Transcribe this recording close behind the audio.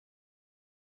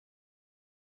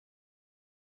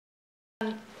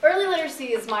Early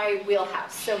literacy is my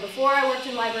wheelhouse. So before I worked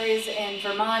in libraries in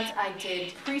Vermont, I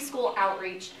did preschool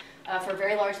outreach for a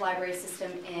very large library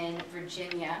system in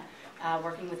Virginia,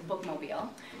 working with Bookmobile.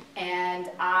 And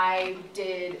I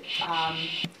did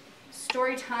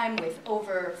story time with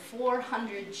over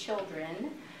 400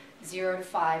 children, 0 to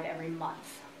 5 every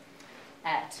month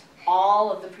at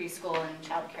all of the preschool and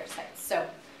child care sites. So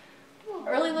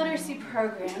early literacy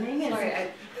programming is... Sorry,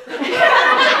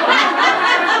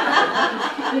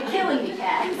 you're killing me,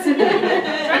 Kat. I'm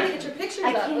trying to get your pictures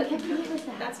up. I can't compete with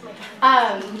that. That's my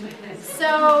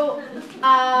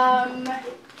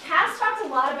Cass talked a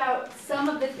lot about some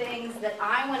of the things that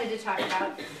I wanted to talk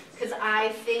about because I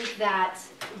think that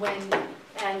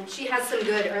and she has some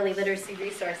good early literacy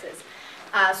resources.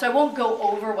 So I won't go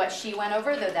over what she went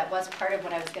over, though that was part of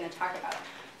what I was going to talk about.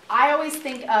 I always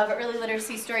think of early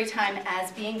literacy story time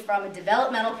as being from a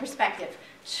developmental perspective.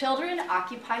 Children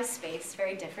occupy space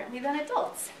very differently than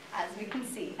adults, as we can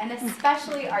see, and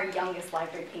especially our youngest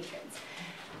library patrons.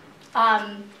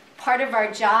 Part of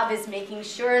our job is making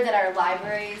sure that our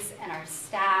libraries and our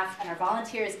staff and our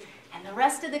volunteers and the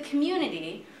rest of the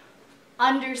community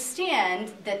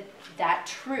understand that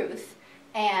truth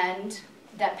and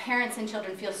that parents and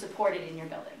children feel supported in your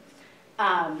building.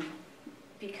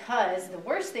 Because the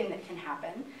worst thing that can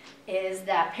happen is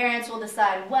that parents will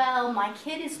decide, well, my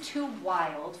kid is too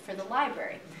wild for the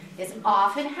library. This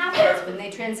often happens when they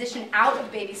transition out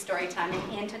of baby story time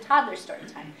and into toddler story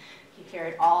time. You hear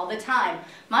it all the time.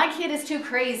 My kid is too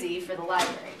crazy for the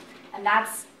library. And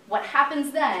that's what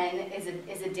happens then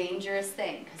is a dangerous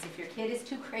thing, because if your kid is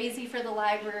too crazy for the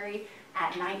library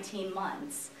at 19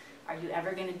 months, are you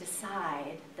ever going to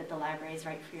decide that the library is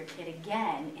right for your kid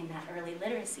again in that early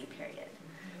literacy period?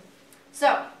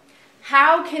 So,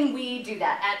 how can we do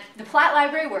that? At the Platt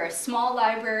Library, we're a small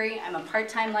library. I'm a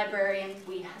part-time librarian.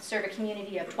 We serve a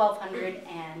community of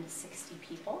 1,260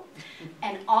 people.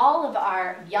 And all of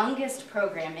our youngest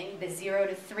programming, the 0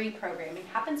 to 3 programming,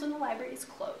 happens when the library is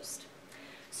closed.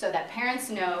 So that parents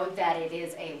know that it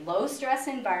is a low-stress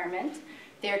environment.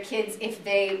 Their kids, if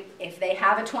they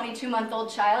have a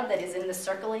 22-month-old child that is in the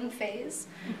circling phase,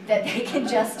 that they can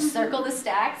just circle the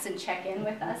stacks and check in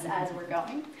with us as we're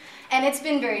going. And it's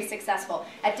been very successful.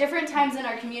 At different times in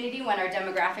our community, when our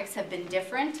demographics have been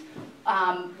different,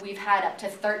 we've had up to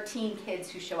 13 kids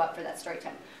who show up for that story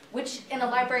time, which in a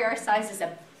library our size is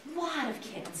a lot of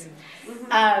kids.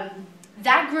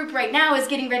 That group right now is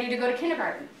getting ready to go to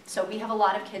kindergarten. So we have a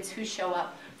lot of kids who show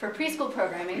up for preschool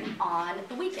programming on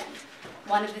the weekend.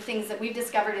 One of the things that we've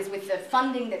discovered is with the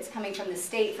funding that's coming from the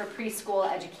state for preschool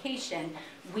education,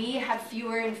 we have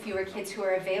fewer and fewer kids who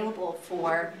are available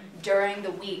for during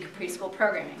the week preschool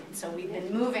programming. And so we've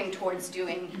been moving towards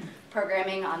doing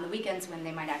programming on the weekends when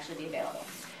they might actually be available.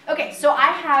 Okay, so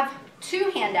I have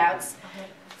 2 handouts.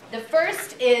 The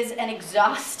first is an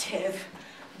exhaustive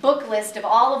book list of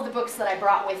all of the books that I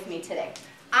brought with me today.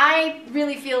 I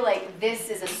really feel like this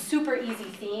is a super easy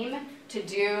theme to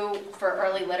do for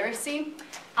early literacy.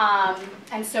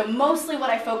 And so mostly what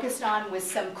I focused on was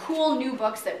some cool new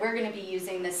books that we're going to be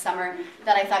using this summer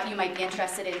that I thought you might be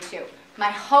interested in too. My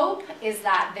hope is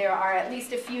that there are at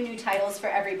least a few new titles for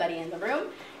everybody in the room.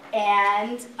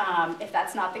 And if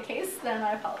that's not the case, then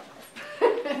I apologize.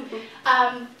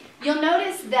 You'll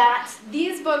notice that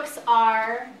these books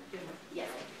are... Yes,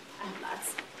 I'm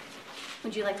nuts.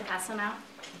 Would you like to pass them out?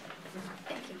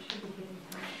 Thank you.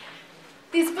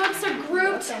 These books are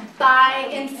grouped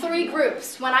in 3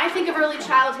 groups. When I think of early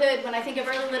childhood, when I think of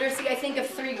early literacy, I think of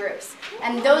 3 groups.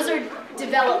 And those are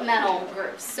developmental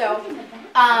groups. So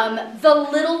the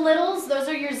littles, those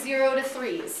are your 0 to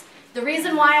 3s. The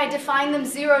reason why I define them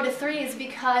 0 to 3 is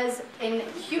because in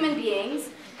human beings,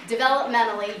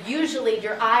 developmentally, usually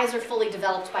your eyes are fully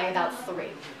developed by about 3.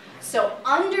 So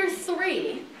under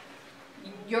 3,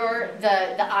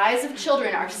 the eyes of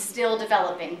children are still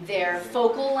developing. Their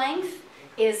focal length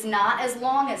is not as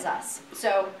long as us.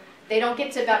 So they don't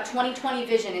get to about 20/20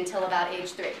 vision until about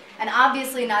age 3. And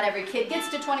obviously not every kid gets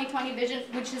to 20/20 vision,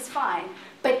 which is fine.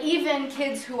 But even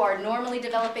kids who are normally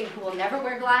developing, who will never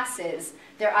wear glasses,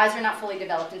 their eyes are not fully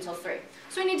developed until 3.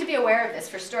 So we need to be aware of this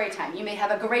for story time. You may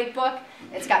have a great book,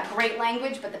 it's got great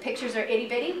language, but the pictures are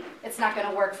itty-bitty. It's not going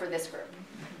to work for this group.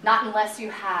 Not unless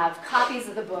you have copies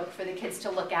of the book for the kids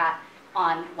to look at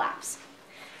on laps.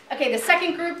 Okay, the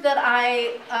second group that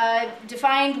I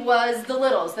defined was the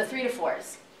littles, the 3 to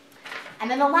 4s.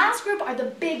 And then the last group are the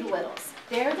big littles.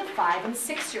 They're the 5 and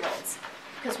 6-year-olds.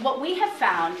 Because what we have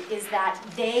found is that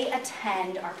they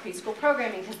attend our preschool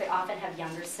programming because they often have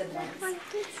younger siblings.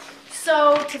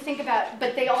 So to think about,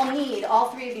 but they all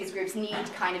three of these groups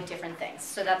need kind of different things.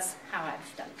 So that's how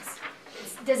I've done this.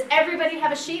 Does everybody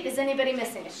have a sheet? Is anybody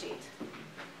missing a sheet?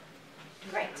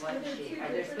 Great. What sheet?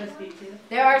 Are there supposed to be two?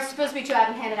 There are supposed to be two. I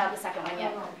haven't handed out the second one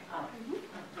yet. Oh.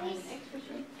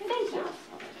 Thank you.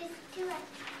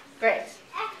 Great.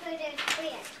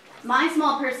 My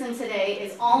small person today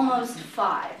is almost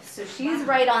 5, so she's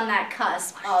right on that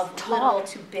cusp of little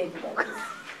to big littles.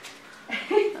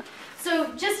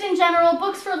 So just in general,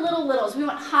 books for little littles. We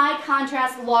want high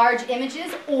contrast, large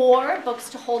images, or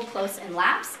books to hold close in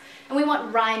laps. And we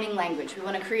want rhyming language. We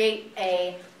want to create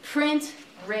a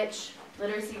print-rich,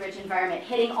 literacy-rich environment,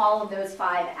 hitting all of those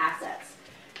 5 assets.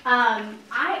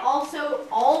 I also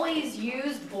always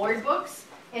use board books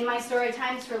in my story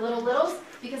times for little littles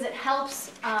because it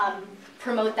helps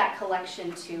promote that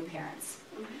collection to parents.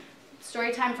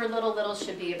 Story time for little littles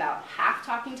should be about half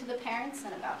talking to the parents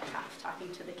and about half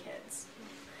talking to the kids.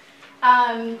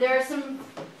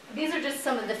 These are just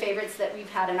some of the favorites that we've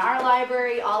had in our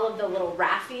library. All of the little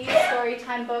Raffi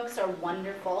storytime books are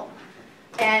wonderful.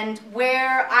 And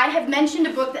where I have mentioned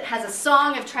a book that has a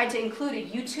song, I've tried to include a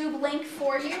YouTube link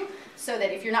for you so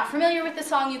that if you're not familiar with the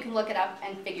song, you can look it up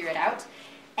and figure it out.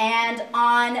 And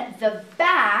on the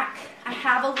back, I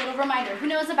have a little reminder. Who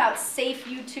knows about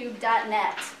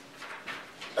safeyoutube.net?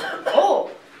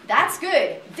 Oh, that's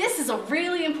good. This is a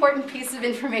really important piece of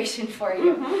information for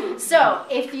you. So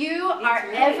if you are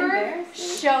ever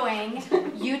showing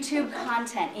YouTube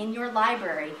content in your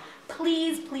library,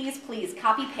 please, please, please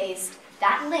copy-paste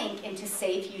that link into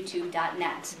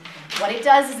safeyoutube.net. What it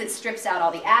does is it strips out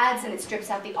all the ads and it strips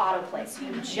out the autoplay. So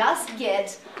you just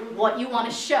get what you want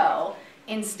to show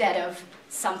instead of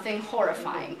something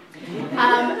horrifying.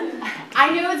 I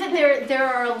know that there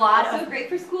are a lot of... So great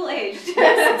for school age.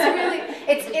 Yes,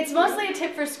 it's mostly a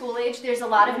tip for school age. There's a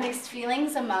lot of mixed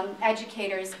feelings among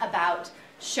educators about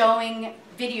showing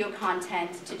video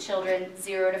content to children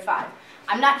 0 to 5.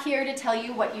 I'm not here to tell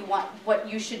you what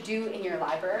you should do in your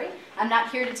library. I'm not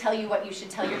here to tell you what you should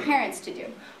tell your parents to do.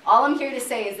 All I'm here to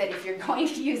say is that if you're going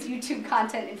to use YouTube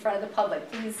content in front of the public,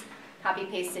 please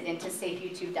copy-paste it into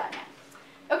safeyoutube.net.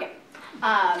 Okay.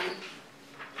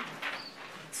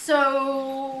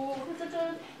 So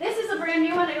this is a brand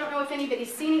new one. I don't know if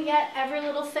anybody's seen it yet. Every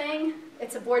Little Thing.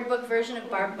 It's a board book version of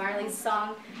Barb Marley's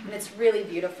song, and it's really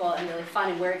beautiful and really fun,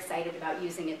 and we're excited about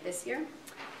using it this year.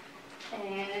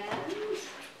 And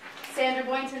Sandra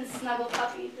Boynton's Snuggle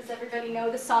Puppy. Does everybody know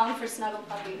the song for Snuggle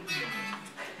Puppy?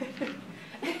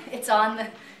 It's on the,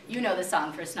 you know the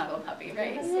song for Snuggle Puppy,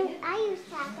 right? I used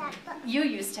to have that book. You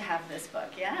used to have this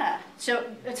book, yeah. So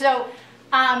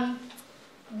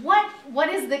what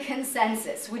is the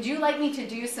consensus? Would you like me to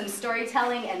do some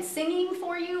storytelling and singing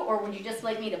for you, or would you just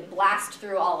like me to blast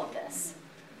through all of this?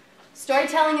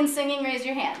 Storytelling and singing, raise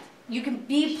your hand. You can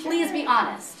please be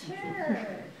honest. Sure.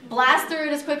 Blast through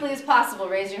it as quickly as possible,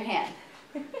 raise your hand.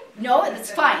 No,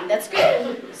 that's fine, that's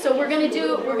good. So we're gonna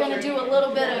do a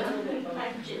little bit of,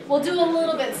 we'll do a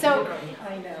little bit. So,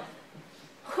 I know.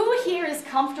 who here is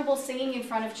comfortable singing in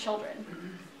front of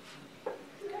children?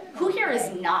 Who here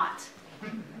is not?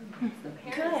 Good.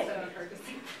 Your parents are hard to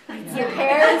sing in front of.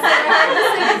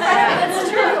 That's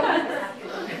true.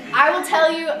 I will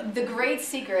tell you the great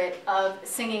secret of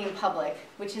singing in public,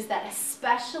 which is that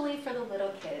especially for the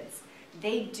little kids,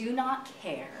 they do not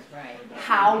care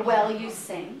how well you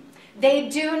sing. They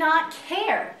do not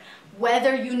care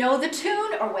whether you know the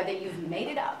tune or whether you've made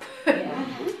it up.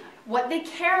 What they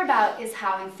care about is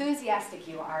how enthusiastic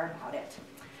you are about it.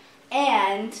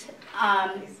 And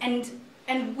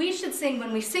we should sing,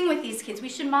 when we sing with these kids, we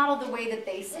should model the way that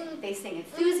they sing. They sing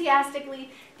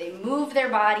enthusiastically, they move their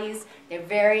bodies, they're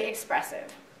very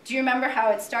expressive. Do you remember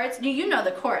how it starts? You know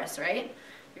the chorus, right?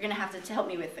 You're going to have to help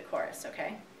me with the chorus,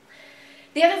 okay?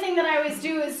 The other thing that I always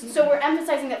do is, so we're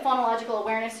emphasizing that phonological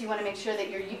awareness, you want to make sure that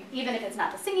you're, even if it's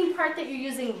not the singing part, that you're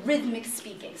using rhythmic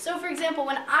speaking. So for example,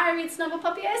 when I read Snuggle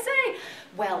Puppy, I say,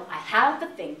 well, I have a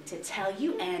thing to tell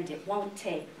you and it won't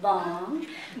take long.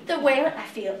 The way I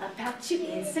feel about you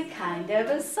is a kind of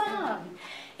a song.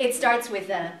 It starts with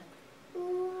a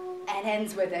and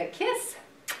ends with a kiss.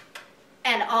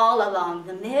 And all along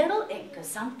the middle, it goes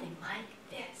something like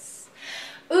this.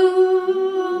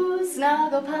 Ooh,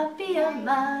 snuggle puppy of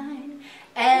mine,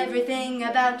 everything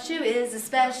about you is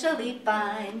especially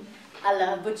fine. I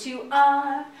love what you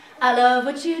are, I love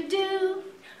what you do.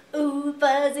 Ooh,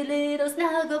 fuzzy little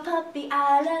snuggle puppy,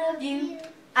 I love you.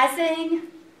 I sing,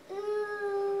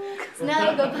 ooh,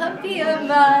 snuggle puppy of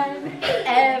mine.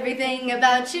 Everything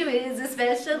about you is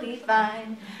especially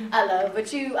fine. I love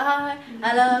what you are,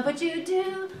 I love what you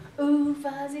do. Ooh,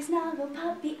 fuzzy snuggle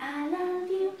puppy, I love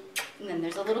you. And then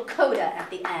there's a little coda at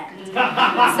the end.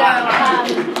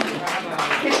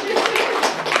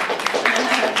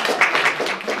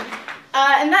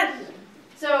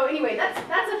 So anyway, that's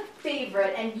a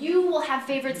favorite, and you will have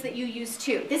favorites that you use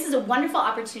too. This is a wonderful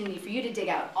opportunity for you to dig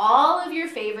out all of your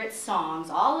favorite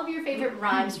songs, all of your favorite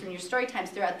rhymes from your story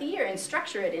times throughout the year and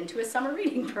structure it into a summer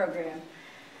reading program.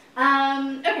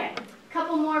 Okay, a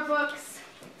couple more books.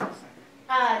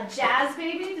 Jazz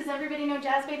Baby, does everybody know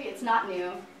Jazz Baby? It's not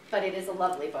new, but it is a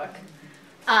lovely book.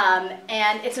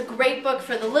 And it's a great book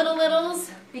for the littles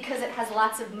because it has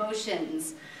lots of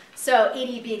motions. So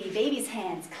itty bitty baby's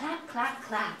hands, clap, clap,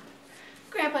 clap.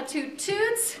 Grandpa toot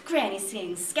toots, Granny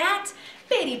sings scat,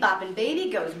 baby boppin'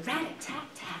 baby goes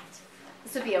rat-a-tat-tat.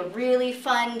 This would be a really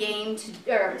fun game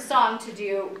or song to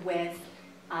do with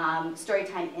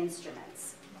storytime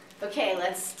instruments. Okay,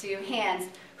 let's do hands.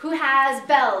 Who has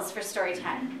bells for story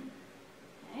time?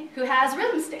 Okay. Who has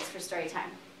rhythm sticks for story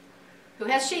time? Who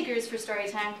has shakers for story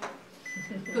time?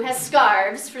 Who has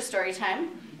scarves for story time?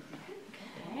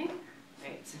 Okay,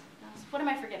 great. What am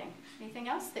I forgetting? Anything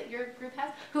else that your group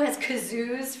has? Who has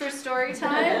kazoos for story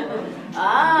time?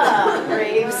 Ah,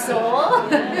 brave soul.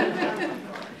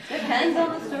 Depends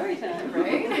on the story time,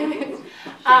 right?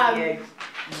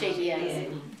 Shaky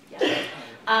eggs. Yeah.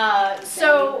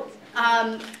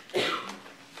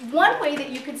 One way that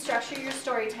you could structure your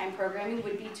storytime programming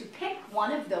would be to pick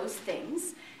one of those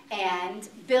things and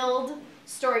build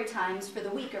story times for the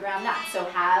week around that. So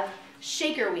have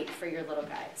shaker week for your little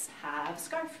guys, have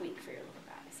scarf week for your little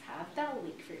guys, have bell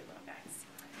week for your little guys.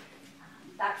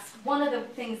 That's one of the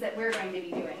things that we're going to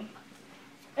be doing.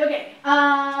 Okay,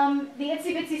 the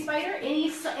Itsy Bitsy Spider,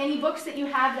 any books that you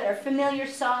have that are familiar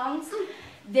songs,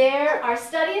 there are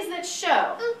studies that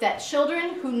show that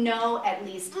children who know at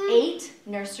least 8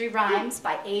 nursery rhymes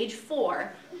by age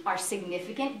 4 are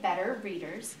significant better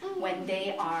readers when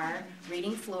they are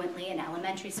reading fluently in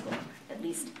elementary school. At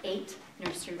least 8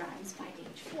 nursery rhymes by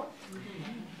age 4.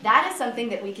 That is something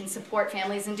that we can support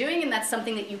families in doing, and that's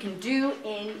something that you can do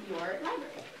in your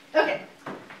library. Okay,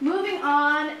 moving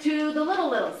on to the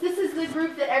littles. This is the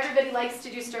group that everybody likes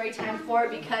to do story time for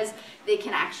because they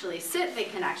can actually sit, they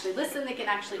can actually listen, they can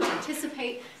actually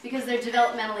participate because they're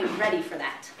developmentally ready for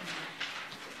that.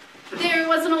 There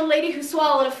was an old lady who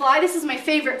swallowed a fly. This is my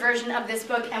favorite version of this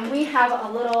book, and we have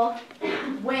a little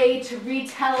way to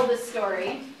retell the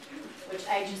story, which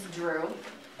I just drew.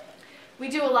 We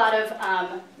do a lot of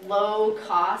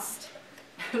low-cost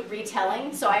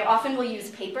retelling, so I often will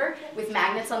use paper with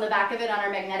magnets on the back of it on our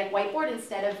magnetic whiteboard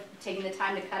instead of taking the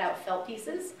time to cut out felt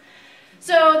pieces.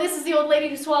 So this is the old lady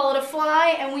who swallowed a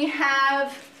fly, and we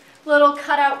have little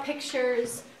cutout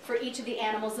pictures for each of the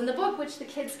animals in the book, which the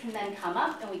kids can then come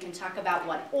up and we can talk about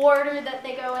what order that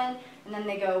they go in, and then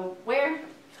they go where?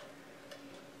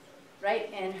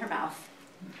 Right in her mouth.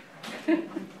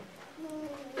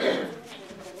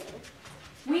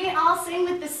 We all sing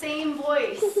with the same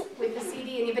voice with the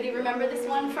CD. Anybody remember this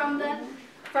one from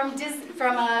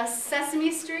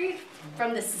Sesame Street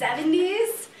from the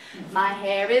 70s? My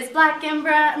hair is black and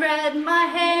red, my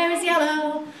hair is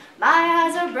yellow, my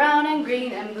eyes are brown and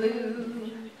green and blue.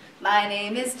 My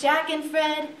name is Jack and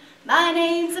Fred, my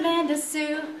name's Amanda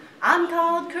Sue, I'm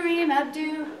called Kareem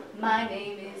Abdou, my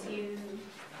name is you.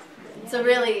 It's a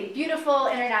really beautiful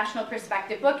international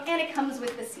perspective book, and it comes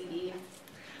with the CD.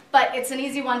 But it's an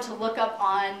easy one to look up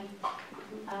on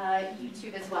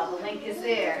YouTube as well. The link is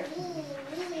there.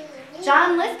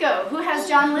 John Lithgow. Who has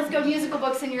John Lithgow musical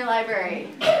books in your library?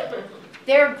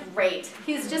 They're great.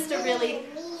 He's just a really,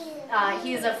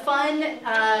 he does a fun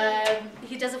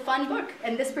book.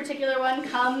 And this particular one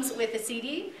comes with a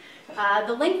CD.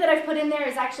 The link that I've put in there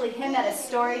is actually him at a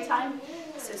story time.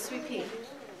 So Sweet Pea,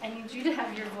 I need you to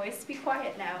have your voice be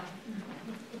quiet now.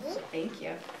 Thank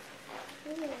you.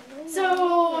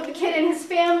 So the kid and his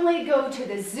family go to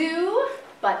the zoo,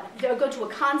 but they'll go to a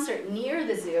concert near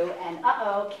the zoo, and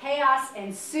chaos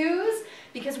ensues,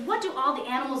 because what do all the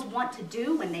animals want to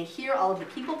do when they hear all of the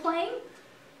people playing?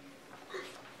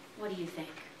 What do you think?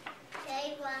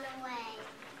 They run away.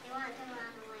 They want to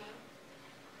run away.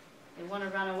 They want to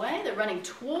run away? They're running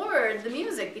toward the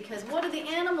music, because what do the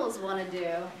animals want to do?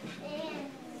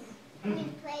 Dance.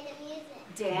 And play the music.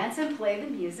 Dance and play the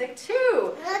music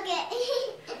too. Look at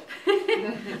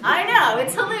I know,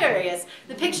 it's hilarious.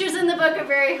 The pictures in the book are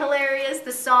very hilarious.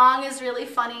 The song is really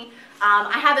funny.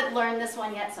 I haven't learned this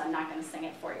one yet, so I'm not going to sing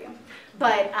it for you.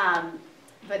 But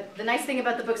the nice thing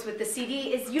about the books with the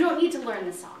CD is you don't need to learn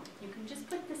the song. You can just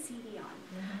put the CD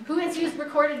Who has used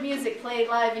recorded music played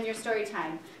live in your story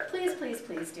time? Please, please,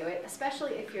 please do it,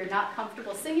 especially if you're not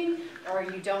comfortable singing or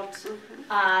you don't,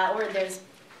 or there's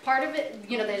part of it,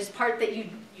 there's part that you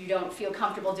don't feel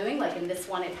comfortable doing, like in this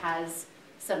one it has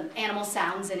some animal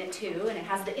sounds in it too, and it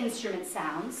has the instrument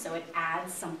sounds, so it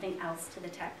adds something else to the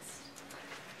text.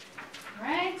 All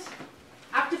right.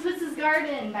 Octopus's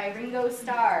Garden by Ringo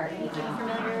Starr. Anyone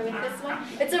familiar with this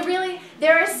one?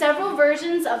 There are several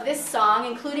versions of this song,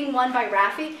 including one by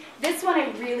Raffi. This one I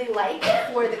really like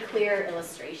for the clear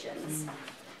illustrations.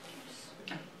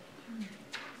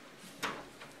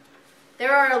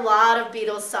 There are a lot of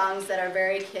Beatles songs that are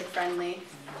very kid-friendly.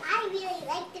 I really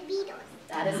like the Beatles.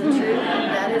 That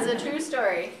is a true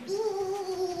story.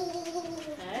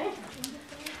 Okay.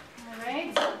 All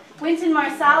right. Wynton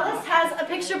Marsalis has a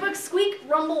picture book, Squeak,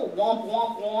 Rumble, Womp,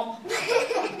 Womp, Womp,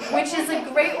 which is a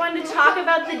great one to talk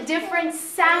about the different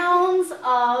sounds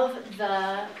of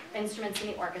the instruments in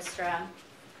the orchestra.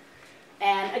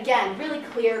 And again, really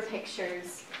clear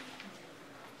pictures.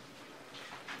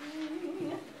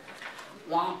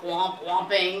 Womp, womp,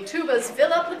 womping. Tubas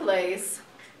fill up the place.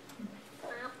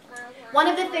 One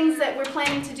of the things that we're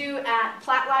planning to do at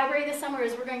Platt Library this summer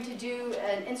is we're going to do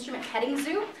an instrument petting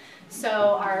zoo.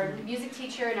 So our music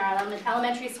teacher in our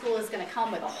elementary school is going to come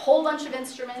with a whole bunch of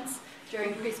instruments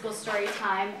during preschool story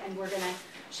time, and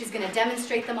she's going to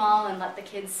demonstrate them all and let the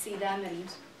kids see them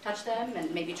and touch them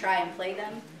and maybe try and play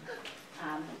them.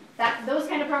 Those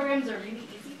kind of programs are really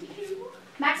easy to do.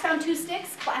 Max found 2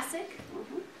 sticks, classic.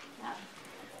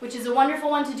 Which is a wonderful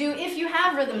one to do if you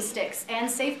have rhythm sticks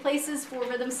and safe places for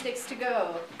rhythm sticks to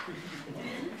go.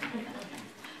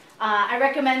 I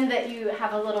recommend that you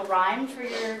have a little rhyme for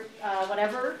your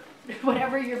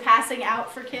whatever you're passing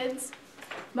out for kids.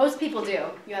 Most people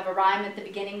do. You have a rhyme at the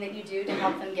beginning that you do to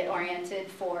help them get oriented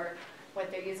for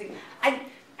what they're using. I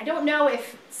don't know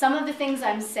if some of the things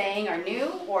I'm saying are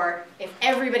new or if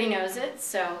everybody knows it.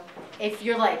 So if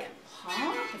you're like,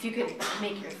 huh? If you could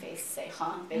make your face say,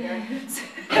 huh, bigger.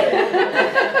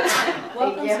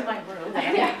 Welcome to my room.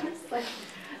 Yeah.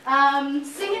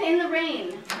 Singin' in the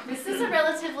Rain. This is a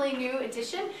relatively new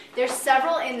edition. There's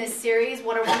several in this series,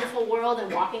 What a Wonderful World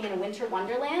and Walking in a Winter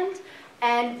Wonderland.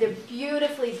 And they're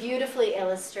beautifully, beautifully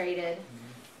illustrated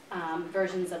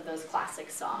versions of those classic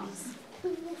songs.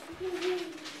 Yeah,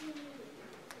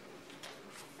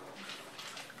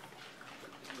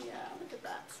 look at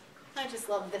that. I just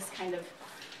love this kind of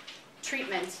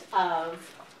treatment of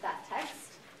that text.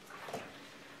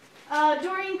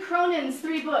 Doreen Cronin's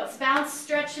 3 books, Bounce,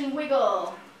 Stretch, and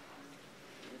Wiggle.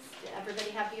 Does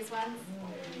everybody have these ones?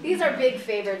 These are big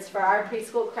favorites for our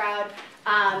preschool crowd.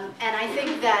 And I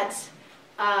think that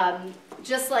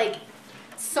just like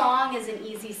song is an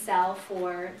easy sell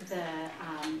for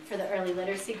the early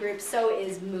literacy group, so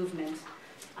is movement,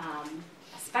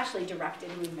 especially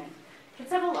directed movement.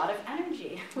 Kids have a lot of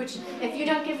energy, which if you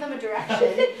don't give them a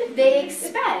direction, they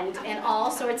expend in all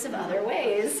sorts of other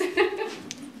ways.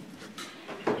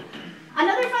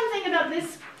 Another fun thing about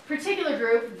this particular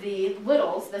group, the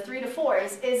littles, the 3 to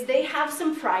 4s, is they have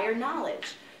some prior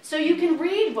knowledge. So you can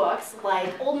read books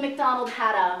like Old MacDonald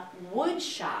Had a Wood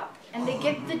Shop, and they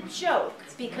get the joke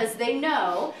because they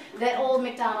know that Old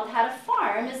MacDonald Had a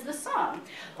Farm is the song.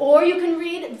 Or you can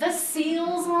read The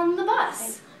Seals on the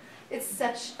Bus. It's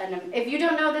such an, if you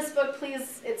don't know this book,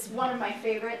 please, it's one of my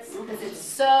favorites because it's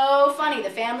so funny. The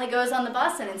family goes on the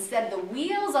bus, and instead of the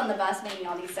wheels on the bus making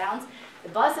all these sounds, the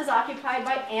bus is occupied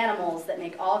by animals that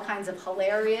make all kinds of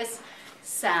hilarious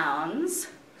sounds.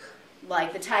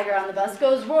 Like the tiger on the bus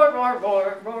goes roar, roar,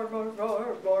 roar, roar, roar,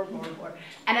 roar, roar, roar, roar.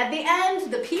 And at the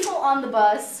end, the people on the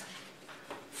bus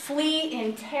flee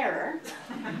in terror.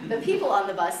 The people on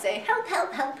the bus say, help,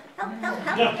 help, help, help, help,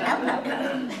 help, help, help,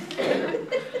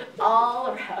 help. All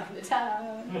around the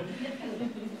town.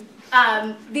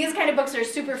 These kind of books are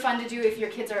super fun to do if your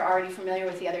kids are already familiar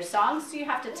with the other songs, so you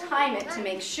have to time it to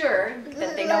make sure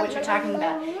that they know what you're talking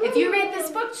about. If you read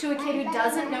this book to a kid who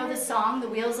doesn't know the song, The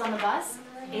Wheels on the Bus,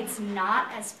 it's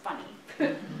not as funny.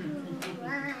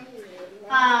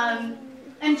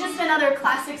 And just another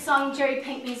classic song, Jerry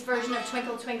Pinkney's version of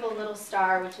Twinkle, Twinkle, Little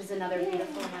Star, which is another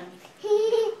beautiful one.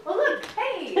 Oh, look,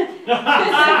 hey!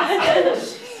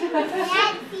 That's you,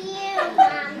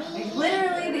 Mommy.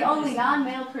 Literally the only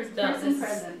non-male person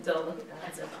present. Don't look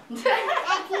at that.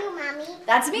 That's you, Mommy.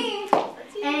 That's me.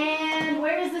 And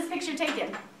where is this picture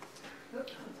taken?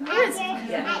 Where is it?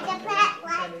 At the Platt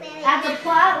Library. At the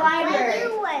Platt Where Library. you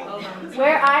work.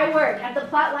 Where I work. At the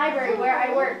Platt Library, where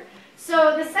I work.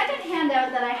 So the second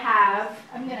handout that I have,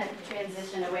 I'm going to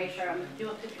transition away from, do you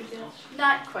want pictures yet?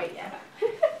 Not quite yet.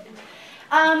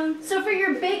 So for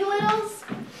your big littles,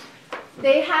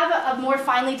 They have a more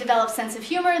finely developed sense of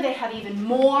humor. They have even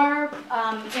more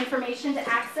information to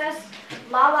access.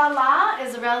 La La La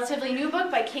is a relatively new book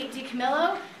by Kate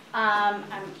DiCamillo. I'm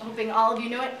hoping all of you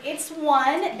know it. It's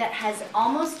one that has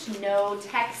almost no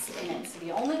text in it. So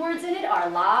the only words in it are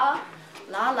la,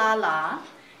 la, la, la.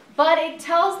 But it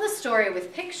tells the story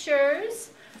with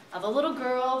pictures of a little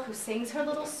girl who sings her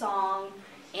little song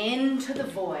into the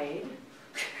void,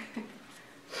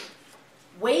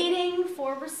 waiting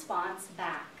for response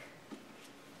back.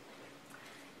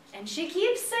 And she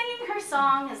keeps singing her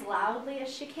song as loudly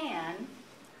as she can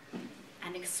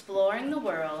and exploring the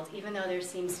world, even though there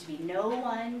seems to be no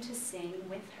one to sing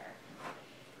with her.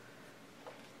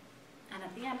 And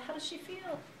at the end, how does she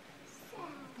feel?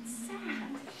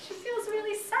 Sad. She feels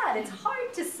really sad. It's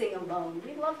hard to sing alone.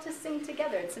 We love to sing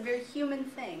together. It's a very human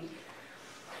thing.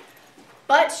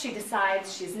 But she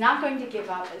decides she's not going to give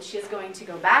up, and she is going to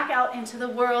go back out into the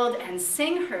world and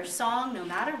sing her song no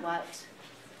matter what,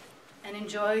 and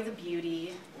enjoy the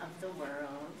beauty of the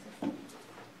world. And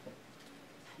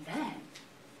then,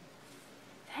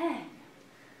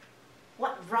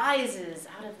 what rises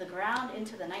out of the ground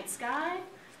into the night sky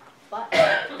but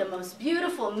the most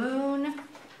beautiful moon? I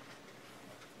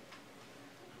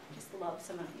just love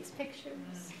some of these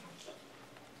pictures.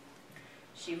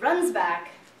 She runs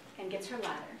back and gets her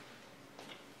ladder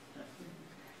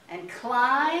and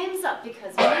climbs up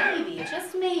because maybe,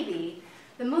 just maybe,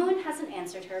 the moon hasn't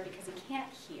answered her because he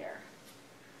can't hear.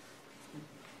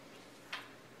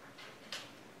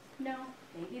 No,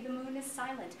 maybe the moon is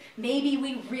silent. Maybe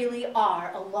we really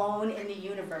are alone in the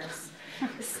universe,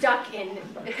 stuck in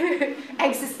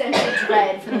existential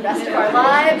dread for the rest of our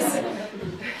lives.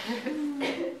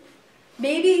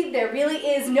 Maybe there really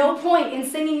is no point in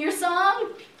singing your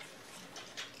song.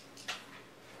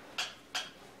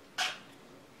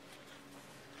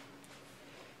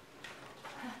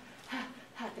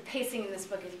 The pacing in this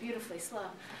book is beautifully slow.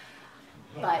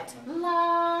 But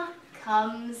la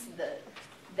comes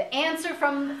the answer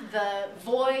from the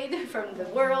void, from the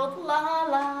world, la,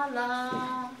 la,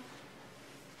 la.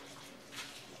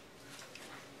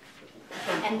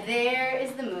 And there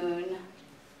is the moon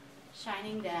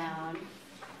shining down,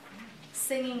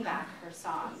 singing back her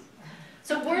song.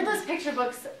 So wordless picture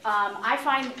books, I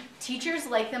find teachers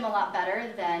like them a lot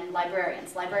better than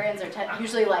librarians. Librarians are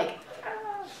usually like,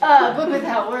 a book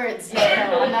without words. Yeah,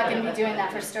 no, I'm not going to be doing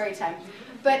that for story time.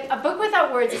 But a book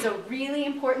without words is a really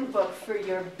important book for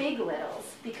your big littles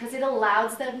because it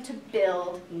allows them to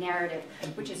build narrative,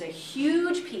 which is a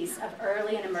huge piece of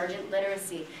early and emergent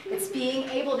literacy. It's being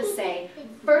able to say,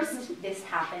 first this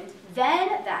happened,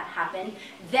 then that happened,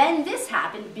 then this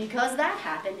happened because that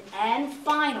happened, and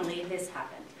finally this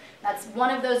happened. That's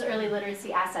one of those early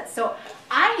literacy assets. So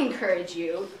I encourage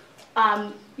you,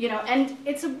 and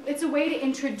it's a way to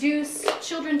introduce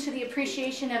children to the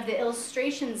appreciation of the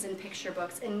illustrations in picture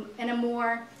books in a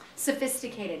more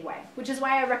sophisticated way, which is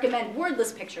why I recommend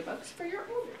wordless picture books for your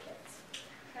older kids.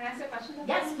 Can I ask a question?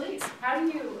 Yes, please. How do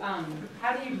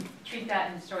you treat that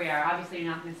in the story hour? Obviously,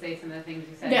 you're not going to say some of the things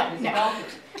you said. No.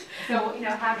 So,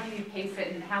 how do you pace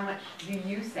it, and how much do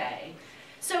you say?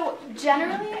 So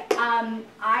generally,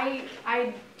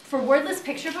 for wordless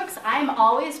picture books, I'm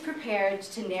always prepared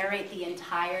to narrate the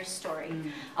entire story.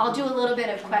 I'll do a little bit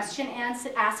of question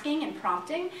asking and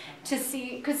prompting to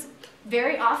see, because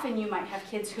very often you might have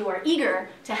kids who are eager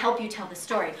to help you tell the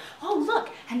story. Oh, look,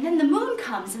 and then the moon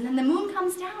comes, and then the moon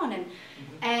comes down.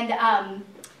 And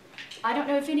I don't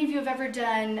know if any of you have ever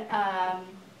done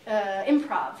improv.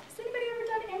 Has anybody ever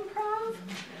done improv?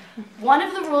 One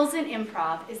of the rules in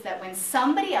improv is that when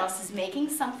somebody else is making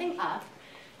something up,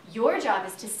 your job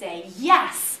is to say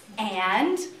yes,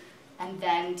 and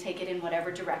then take it in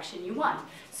whatever direction you want.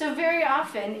 So very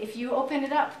often, if you open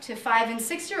it up to 5- and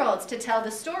 6-year-olds to tell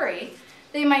the story,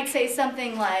 they might say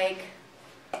something like,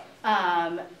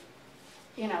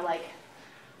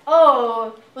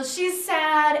 oh, well, she's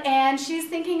sad, and she's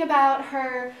thinking about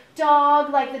her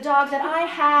dog, like the dog that I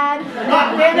had,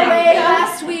 that ran away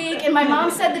last week, and my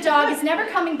mom said the dog is never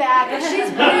coming back, and she's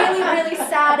really, really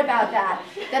sad about that.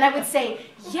 Then I would say,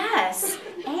 yes,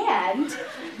 and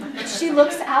she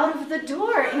looks out of the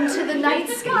door into the night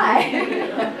sky.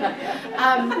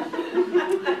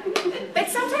 But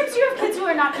sometimes you have kids who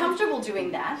are not comfortable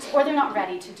doing that, or they're not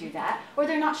ready to do that, or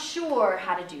they're not sure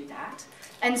how to do that.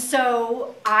 And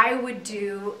so I would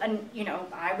do,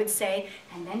 I would say,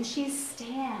 and then she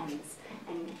stands,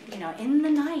 and in the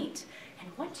night, and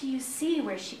what do you see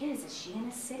where she is? Is she in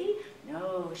a city?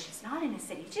 No, she's not in a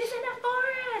city. She's in a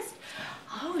forest.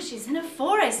 Oh, she's in a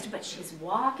forest, but she's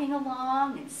walking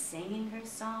along and singing her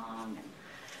song.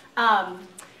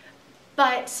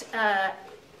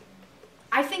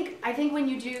 I think when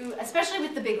you do, especially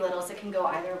with the big littles, it can go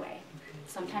either way.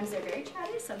 Sometimes they're very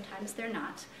chatty, sometimes they're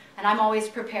not. And I'm always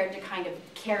prepared to kind of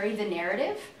carry the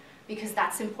narrative, because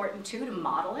that's important too, to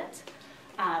model it.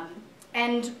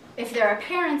 And if there are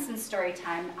parents in story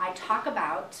time, I talk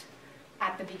about,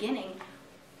 at the beginning,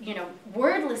 you know,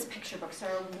 wordless picture books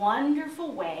are a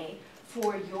wonderful way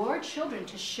for your children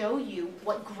to show you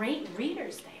what great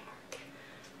readers they are.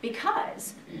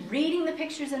 Because reading the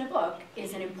pictures in a book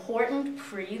is an important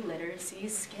pre-literacy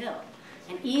skill.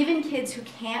 And even kids who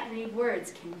can't read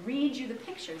words can read you the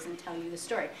pictures and tell you the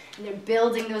story. And they're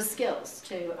building those skills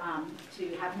to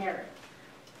have narrative.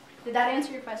 Did that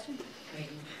answer your question?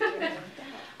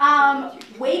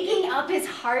 Waking up is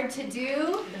hard to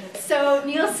do. So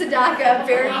Neil Sedaka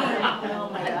very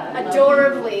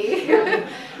adorably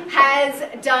has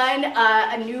done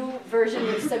a new version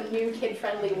with some new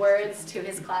kid-friendly words to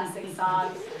his classic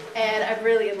song. And I'm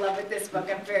really in love with this book.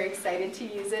 I'm very excited to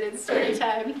use it in story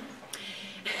time.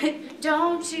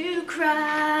 Don't you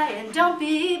cry and don't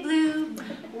be blue.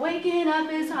 Waking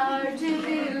up is hard to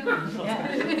do.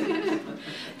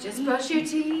 Just brush your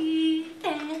teeth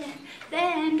and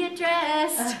then get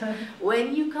dressed.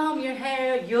 When you comb your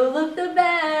hair, you'll look the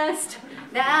best.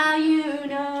 Now you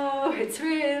know it's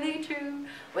really true.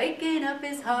 Waking up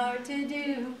is hard to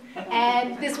do.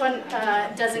 And this one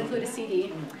does include a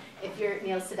CD. If your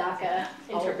Neil Sedaka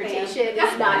interpretation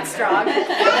is not strong.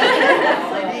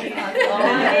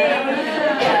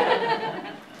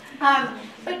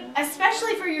 But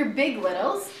especially for your big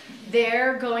littles,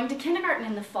 they're going to kindergarten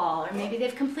in the fall, or maybe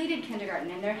they've completed kindergarten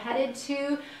and they're headed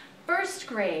to first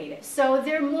grade. So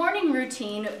their morning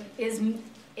routine is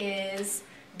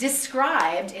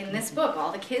described in this book.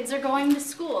 All the kids are going to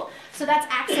school. So that's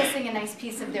accessing a nice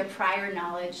piece of their prior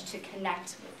knowledge to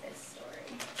connect with this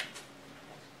story.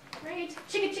 Right?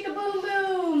 Chicka chicka boom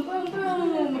boom, boom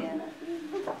boom.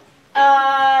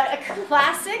 A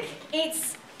classic.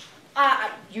 It's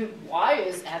why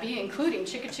is Abby including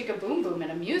Chicka Chicka Boom Boom in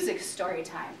a music story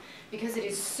time? Because it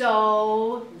is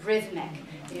so rhythmic.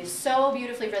 It is so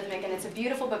beautifully rhythmic, and it's a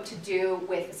beautiful book to do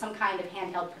with some kind of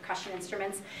handheld percussion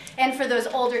instruments. And for those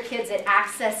older kids, it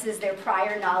accesses their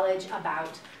prior knowledge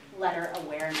about letter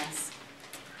awareness.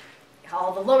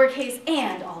 All the lowercase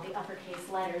and all the uppercase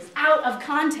letters out of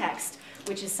context,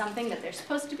 which is something that they're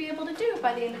supposed to be able to do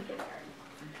by the end of kindergarten.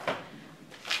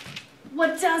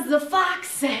 What does the fox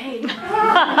say? So a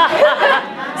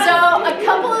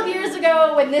couple of years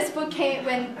ago, when this book came,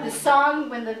 when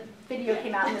the video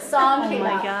came out and the song came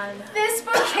out, this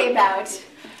book came out.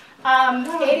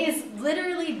 It is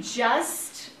literally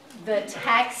just the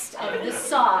text of the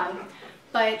song,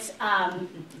 but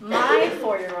my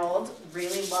 4-year-old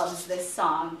really loves this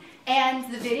song.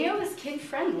 And the video is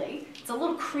kid-friendly. It's a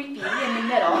little creepy in the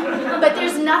middle, but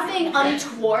there's nothing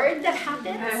untoward that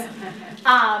happens.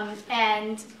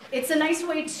 And it's a nice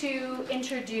way to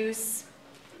introduce,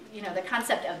 you know, the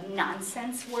concept of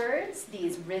nonsense words,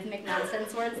 these rhythmic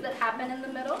nonsense words that happen in the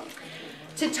middle,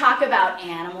 to talk about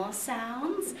animal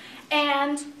sounds,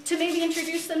 and to maybe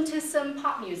introduce them to some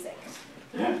pop music,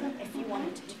 if you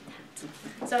wanted to do that.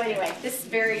 So anyway, this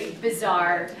very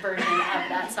bizarre version of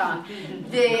that song.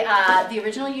 The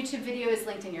original YouTube video is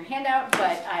linked in your handout,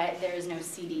 but there is no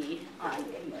CD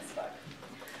in this book.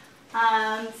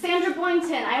 Sandra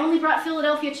Boynton, I only brought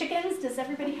Philadelphia chickens. Does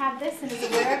everybody have this and is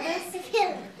aware of this?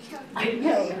 I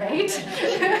know, right?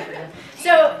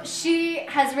 So she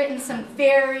has written some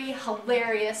very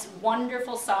hilarious,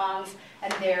 wonderful songs,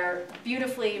 and they're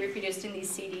beautifully reproduced in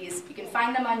these CDs. You can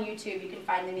find them on YouTube. You can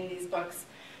find them in these books.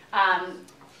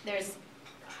 There's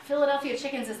Philadelphia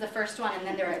Chickens is the first one, and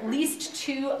then there are at least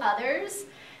 2 others,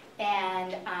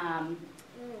 and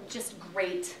just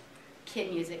great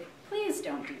kid music. Please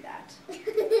don't do that.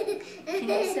 Can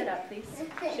you sit up, please?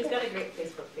 She's got a great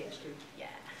Facebook page, too. Yeah.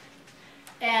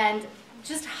 And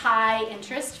just high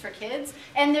interest for kids.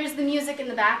 And there's the music in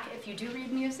the back if you do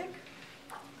read music.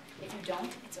 If you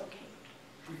don't, it's okay.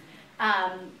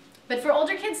 But for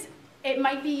older kids, it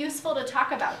might be useful to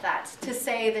talk about that, to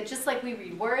say that just like we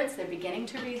read words, they're beginning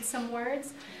to read some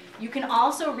words, you can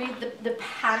also read the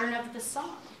pattern of the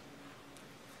song.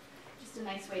 Just a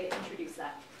nice way to introduce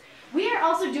that. We are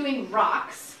also doing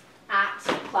rocks at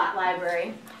Platt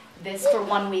Library for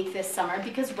 1 week this summer,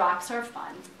 because rocks are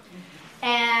fun.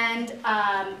 And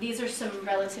these are some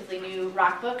relatively new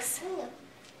rock books.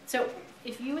 So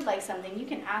if you would like something, you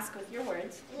can ask with your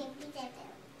words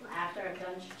after I'm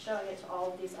done showing it to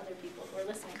all of these other people who are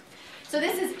listening. So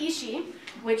this is Ishi,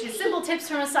 which is Simple Tips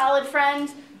from a Solid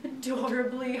Friend.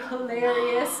 Adorably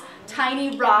hilarious,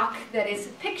 tiny rock that is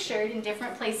pictured in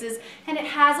different places, and it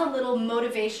has a little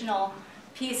motivational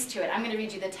piece to it. I'm going to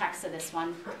read you the text of this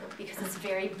one because it's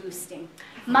very boosting.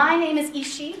 My name is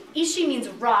Ishi. Ishi means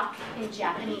rock in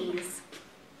Japanese.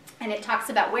 And it talks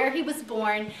about where he was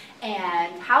born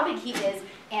and how big he is,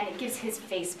 and it gives his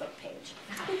Facebook page.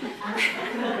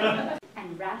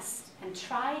 And rest and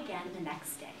try again the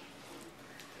next day.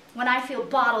 When I feel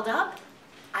bottled up,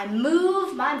 I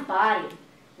move my body.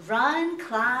 Run,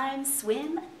 climb,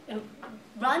 swim, and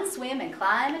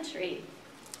climb a tree.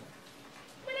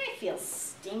 When I feel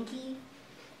stinky,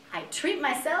 I treat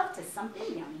myself to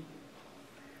something yummy.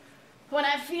 When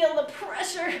I feel the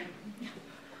pressure,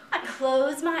 I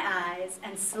close my eyes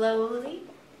and slowly,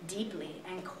 deeply,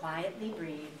 and quietly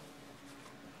breathe.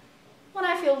 When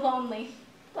I feel lonely,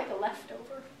 like a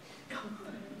leftover,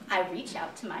 I reach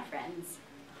out to my friends.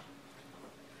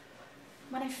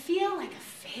 When I feel like a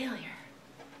failure,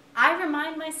 I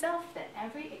remind myself that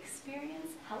every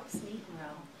experience helps me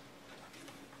grow.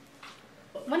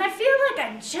 When I feel like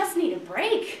I just need a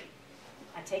break,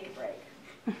 I take a break.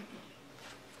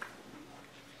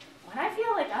 When I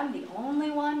feel like I'm the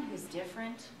only one who's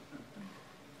different,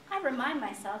 I remind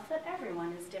myself that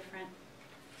everyone is different.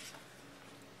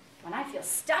 When I feel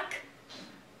stuck,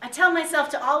 I tell myself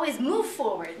to always move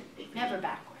forward, never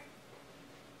backward.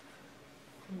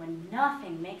 When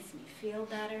nothing makes me feel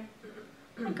better,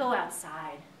 I go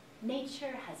outside.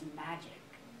 Nature has magic.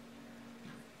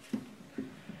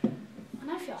 When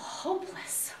I feel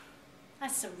hopeless, I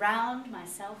surround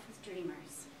myself with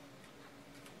dreamers.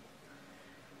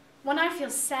 When I feel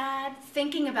sad,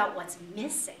 thinking about what's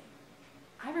missing,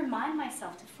 I remind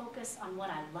myself to focus on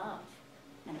what I love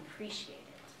and appreciate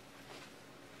it.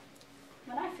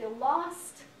 When I feel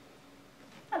lost,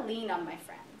 I lean on my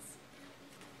friends.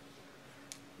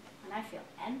 When I feel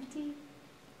empty,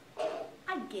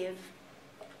 I give.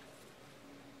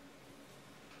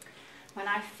 When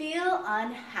I feel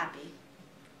unhappy,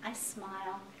 I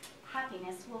smile.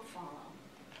 Happiness will follow.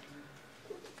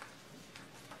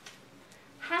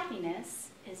 Happiness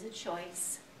is a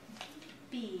choice.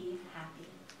 Be happy.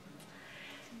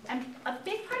 And a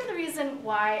big part of the reason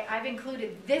why I've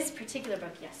included this particular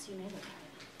book, yes, you may look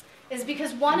at it, is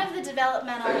because one of the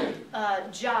developmental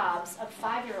jobs of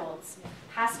 5-year-olds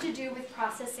has to do with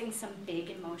processing some big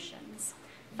emotions.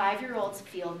 5-year-olds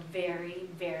feel very,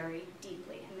 very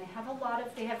deeply, and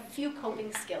they have few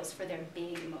coping skills for their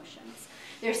big emotions.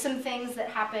 There's some things that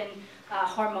happen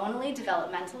hormonally,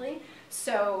 developmentally.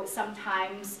 So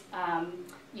sometimes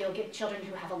you'll get children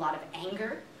who have a lot of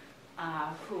anger,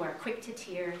 who are quick to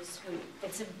tears.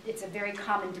 It's a very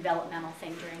common developmental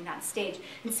thing during that stage.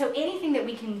 And so anything that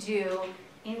we can do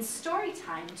in story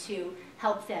time to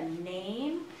help them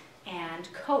name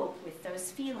and cope with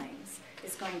those feelings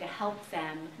is going to help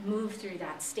them move through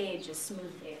that stage as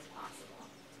smoothly as possible.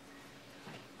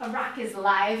 A rock is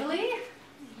lively.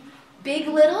 Big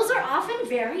littles are often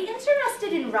very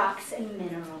interested in rocks and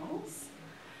minerals.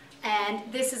 And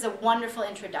this is a wonderful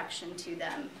introduction to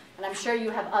them. And I'm sure you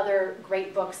have other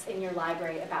great books in your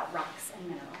library about rocks and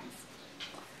minerals.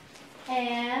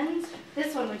 And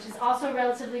this one, which is also a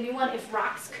relatively new one, If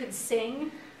Rocks Could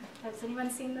Sing. Has anyone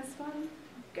seen this one?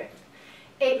 Good.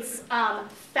 It's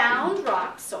found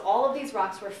rocks, so all of these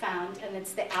rocks were found, and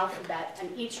it's the alphabet, and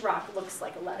each rock looks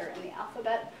like a letter in the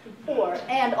alphabet,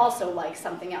 and also like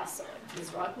something else. So like,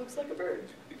 this rock looks like a bird.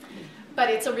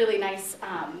 But it's a really nice,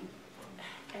 and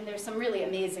there's some really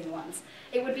amazing ones.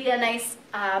 It would be a nice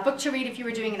book to read if you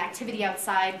were doing an activity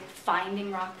outside,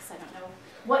 finding rocks. I don't know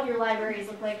what your libraries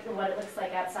look like or what it looks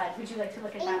like outside. Would you like to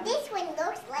look at that? And this one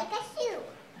looks like a shoe.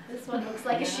 This one looks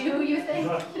like a shoe, you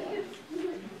think?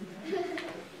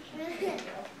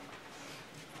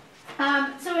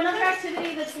 So another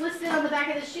activity that's listed on the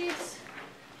back of the sheet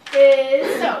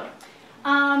is,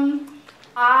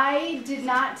 I did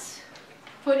not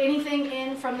put anything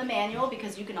in from the manual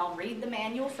because you can all read the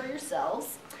manual for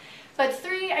yourselves. But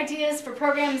 3 ideas for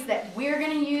programs that we're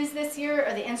going to use this year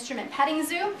are the instrument petting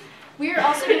zoo. We are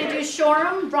also going to do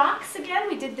Shoreham rocks again.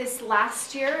 We did this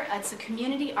last year. It's a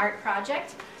community art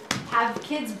project. Have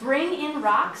kids bring in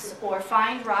rocks or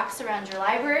find rocks around your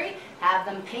library. Have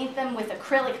them paint them with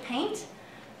acrylic paint.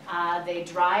 They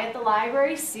dry at the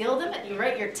library, seal them, and you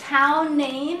write your town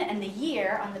name and the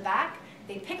year on the back.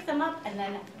 They pick them up and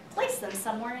then place them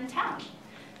somewhere in town.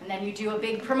 And then you do a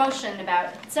big promotion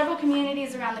about several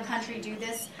communities around the country do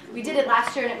this. We did it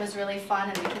last year and it was really fun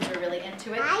and the kids were really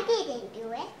into it. I didn't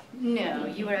do it. No,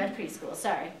 you were at preschool,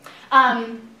 sorry.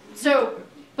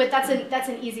 But that's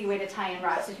an easy way to tie in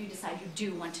rocks if you decide you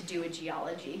do want to do a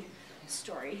geology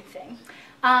story thing.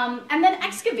 And then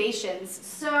excavations.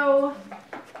 So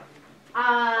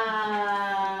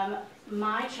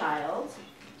my child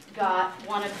got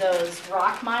one of those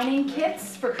rock mining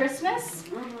kits for Christmas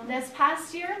this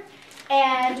past year.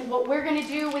 And what we're going to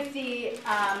do with the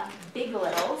Big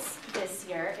Littles this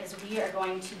year is we are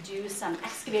going to do some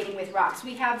excavating with rocks.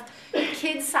 We have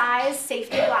kid-size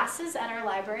safety glasses at our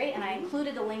library, and I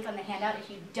included a link on the handout if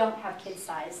you don't have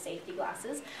kid-size safety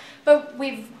glasses. But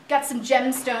we've got some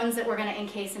gemstones that we're going to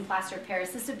encase in plaster of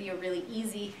Paris. This would be a really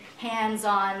easy,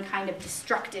 hands-on kind of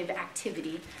destructive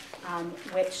activity,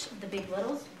 which the Big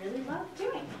Littles really love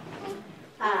doing.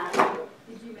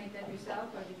 Did you make that yourself,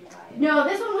 or did you buy it? No,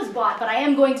 this one was bought, but I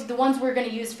am going to, the ones we're going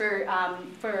to use for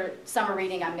summer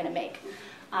reading I'm going to make.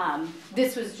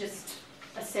 This was just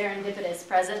a serendipitous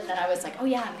present that I was like, oh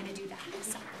yeah, I'm going to do that this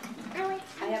summer. Really?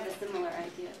 I have a similar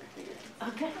idea.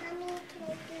 Okay.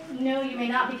 No, you may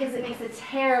not, because it makes a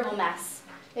terrible mess.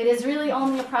 It is really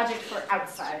only a project for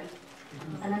outside.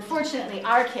 And unfortunately,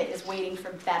 our kit is waiting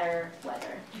for better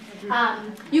weather.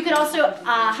 You could also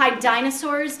hide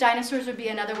dinosaurs. Dinosaurs would be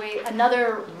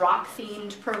another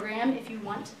rock-themed program if you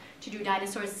want to do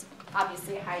dinosaurs.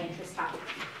 Obviously, a high-interest topic.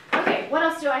 Okay, what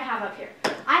else do I have up here?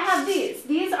 I have these.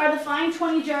 These are the Find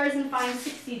 20 jars and Find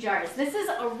 60 jars. This is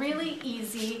a really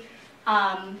easy,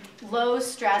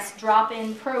 low-stress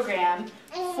drop-in program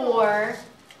for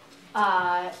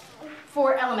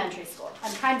elementary school.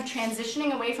 I'm kind of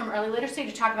transitioning away from early literacy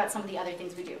to talk about some of the other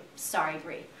things we do. Sorry,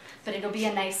 Bree. But it'll be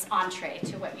a nice entree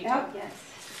to what you do. Oh, yes.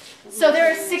 So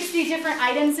there are 60 different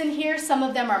items in here. Some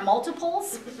of them are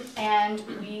multiples. And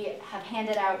we have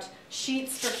handed out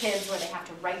sheets for kids where they have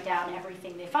to write down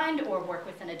everything they find or work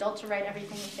with an adult to write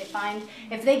everything that they find.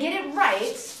 If they get it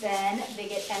right, then they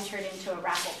get entered into a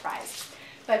raffle prize.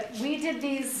 But we did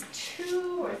these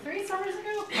 2 or 3 summers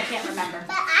ago. I can't remember.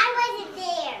 But I wasn't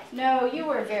there. No, you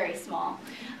were very small.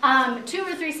 2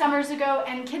 or 3 summers ago,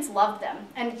 and kids loved them.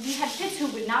 And we had kids who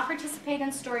would not participate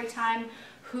in story time,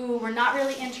 who were not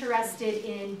really interested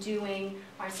in doing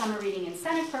our summer reading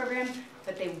incentive program,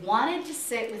 but they wanted to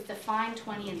sit with the Find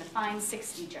 20 and the Find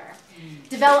 60 jar.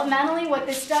 Developmentally, what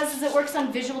this does is it works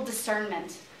on visual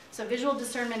discernment. So visual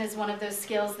discernment is one of those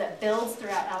skills that builds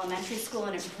throughout elementary school,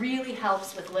 and it really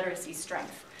helps with literacy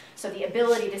strength. So the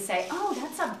ability to say, oh,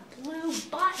 that's a blue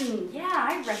button. Yeah,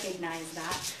 I recognize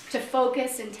that. To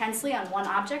focus intensely on one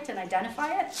object and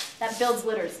identify it, that builds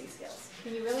literacy skills.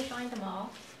 Can you really find them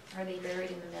all? Are they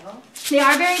buried in the middle? They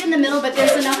are buried in the middle, but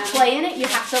there's enough play in it, you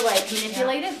have to like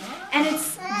manipulate it. And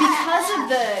it's because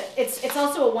of it's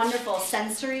also a wonderful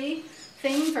sensory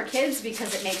thing for kids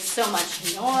because it makes so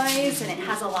much noise and it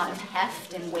has a lot of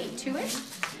heft and weight to it.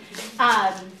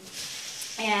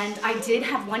 And I did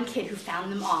have one kid who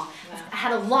found them all. I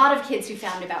had a lot of kids who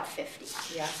found about 50.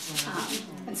 Yeah.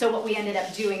 And so what we ended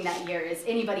up doing that year is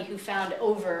anybody who found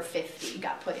over 50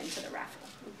 got put into the raffle.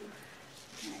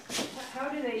 How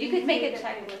do they? You could make a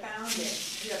check check with found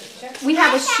it. You have to check. We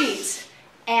have a sheet,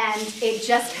 and it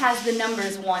just has the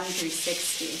numbers 1 through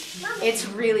 60. It's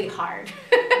really hard.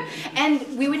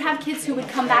 And we would have kids who would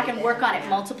come back and work on it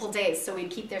multiple days. So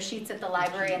we'd keep their sheets at the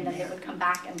library, and then they would come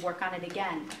back and work on it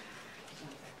again.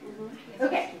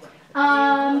 Okay.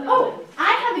 Oh,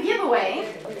 I have a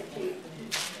giveaway.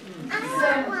 I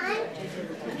want one.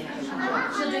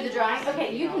 She'll do the drawing.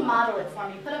 Okay, you can model it for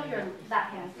me. Put up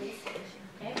that hand, please.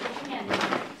 Okay, put your hand in.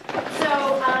 So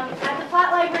at the Platt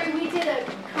Library, we did a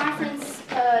conference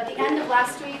at the end of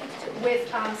last week with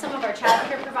some of our child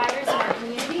care providers in our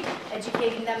community,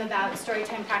 educating them about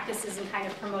storytime practices and kind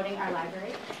of promoting our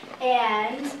library.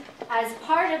 And as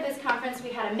part of this conference, we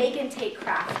had a make and take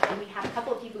craft, and we had a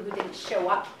couple of people who didn't show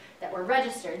up that were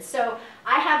registered. So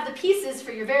I have the pieces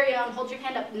for your very own. Hold your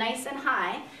hand up nice and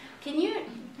high. Can you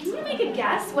make a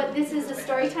guess what this is a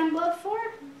storytime glove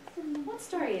for? What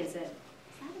story is it?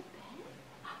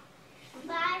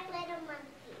 5 little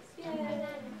monkeys.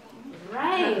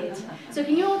 Right. So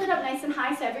can you hold it up nice and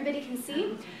high so everybody can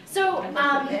see? So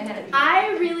I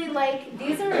really like,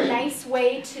 these are a nice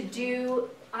way to do,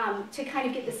 to kind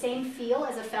of get the same feel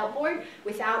as a felt board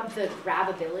without the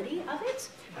grabbability of it,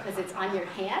 because it's on your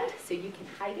hand, so you can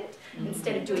hide it,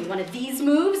 instead of doing one of these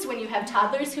moves when you have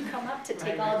toddlers who come up to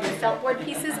take all of your felt board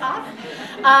pieces off.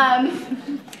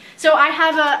 So I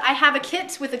have a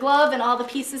kit with a glove and all the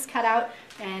pieces cut out,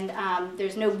 and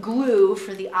there's no glue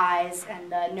for the eyes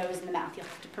and the nose and the mouth. You'll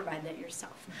have to provide that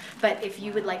yourself. But if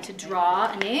you would like to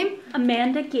draw a name,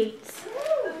 Amanda Gates.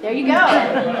 there you go.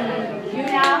 You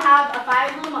now have a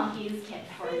 5 Little Monkeys kit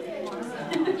for you.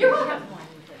 You're welcome.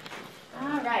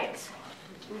 All right.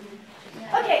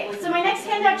 Okay, so my next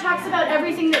handout talks about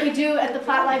everything that we do at the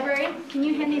Platt Library. Can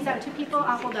you hand these out to people?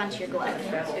 I'll hold on to your glove. Is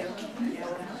it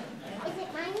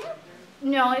mine now?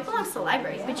 No, it belongs to the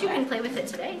library, but you can play with it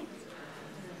today.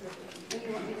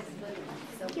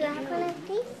 Do you have one of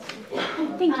these?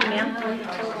 Thank you, ma'am.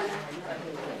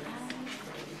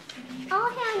 I'll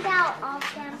hand out all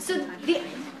of them. So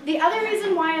the other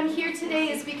reason why I'm here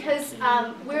today is because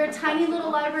we're a tiny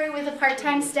little library with a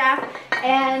part-time staff,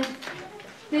 and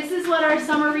this is what our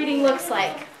summer reading looks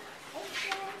like.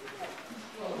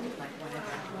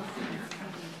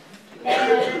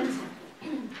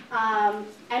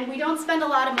 And we don't spend a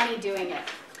lot of money doing it.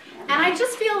 And I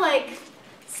just feel like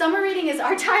summer reading is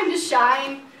our time to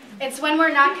shine. It's when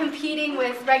we're not competing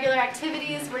with regular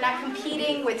activities, we're not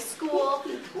competing with school,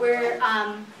 we're,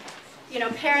 you know,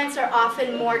 parents are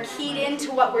often more keyed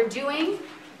into what we're doing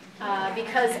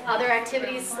because other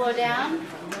activities slow down.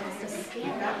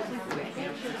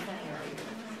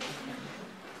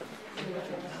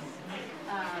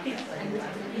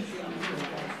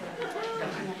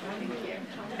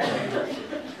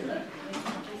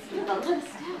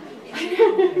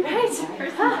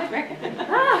 Right?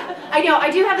 I know, I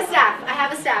do have a staff. I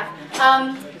have a staff.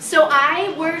 So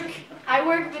I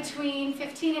work between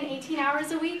 15 and 18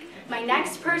 hours a week. My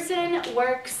next person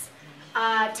works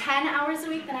 10 hours a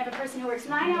week. Then I have a person who works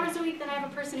 9 hours a week. Then I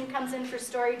have a person who comes in for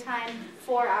story time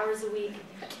 4 hours a week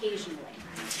occasionally.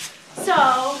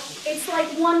 So it's like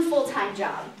one full-time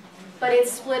job, but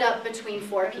it's split up between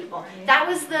 4 people. That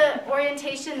was the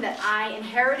orientation that I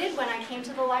inherited when I came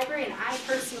to the library, and I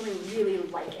personally really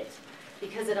like it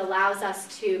because it allows us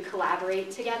to collaborate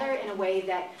together in a way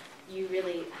that you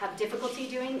really have difficulty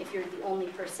doing if you're the only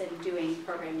person doing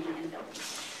programming and building.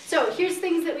 So here's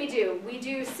things that we do. We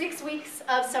do 6 weeks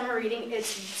of summer reading. It's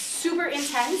super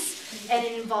intense, and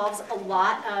it involves a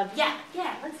lot of, yeah,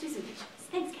 let's do some pictures.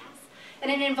 Thanks, Cass. And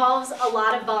it involves a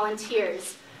lot of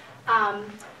volunteers.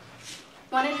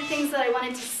 One of the things that I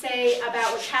wanted to say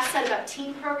about what Cass said about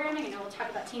teen programming, I know we'll talk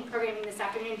about teen programming this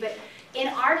afternoon, but in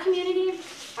our community,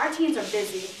 our teens are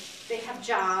busy. They have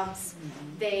jobs,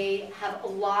 they have a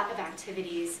lot of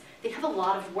activities, they have a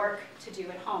lot of work to do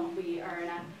at home. We are in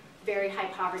a very high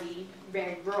poverty,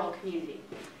 very rural community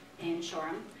in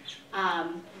Shoreham.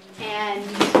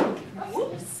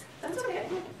 Whoops, that's okay.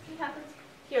 It happens.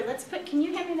 Here, let's put, can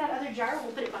you hand me that other jar?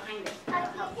 We'll put it behind it. I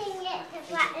was using it to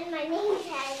flatten my name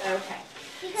tag. Okay.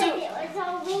 Because it was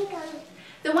all wrinkled.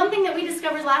 The one thing that we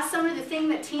discovered last summer, the thing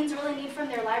that teens really need from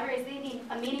their library is they need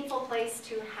a meaningful place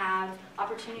to have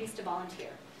opportunities to volunteer.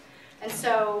 And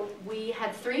so we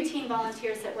had 3 teen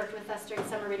volunteers that worked with us during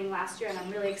summer reading last year, and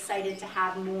I'm really excited to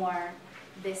have more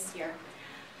this year.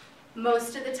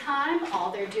 Most of the time,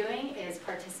 all they're doing is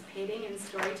participating in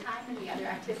story time and the other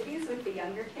activities with the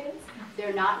younger kids.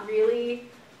 They're not really,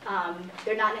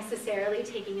 they're not necessarily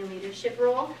taking a leadership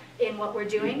role in what we're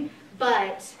doing,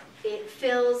 but it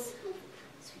fills,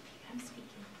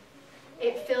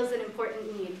 it fills an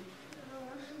important need.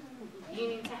 You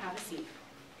need to have a seat.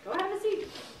 Go have a seat.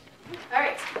 All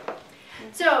right.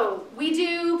 So we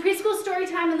do preschool story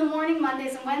time in the morning,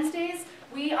 Mondays and Wednesdays.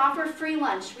 We offer free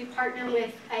lunch. We partner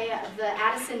with the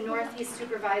Addison Northeast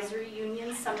Supervisory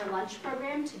Union summer lunch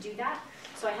program to do that.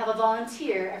 So I have a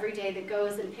volunteer every day that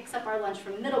goes and picks up our lunch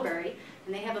from Middlebury,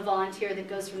 and they have a volunteer that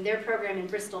goes from their program in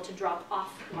Bristol to drop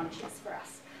off lunches for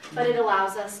us. But it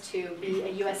allows us to be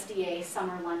a USDA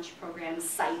summer lunch program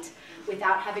site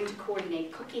without having to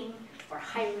coordinate cooking or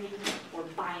hiring or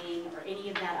buying or any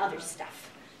of that other stuff,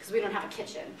 because we don't have a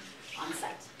kitchen on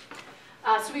site.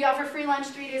 So we offer free lunch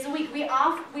 3 days a week. We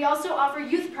also offer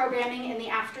youth programming in the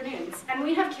afternoons. And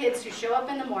we have kids who show up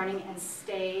in the morning and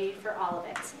stay for all of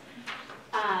it.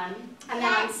 And then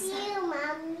That's you,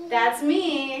 Mommy. That's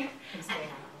me.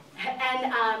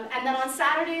 And then on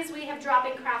Saturdays we have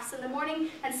drop-in crafts in the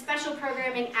morning and special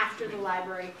programming after the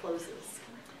library closes.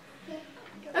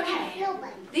 Okay,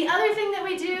 the other thing that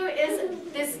we do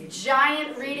is this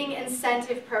giant reading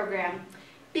incentive program.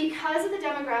 Because of the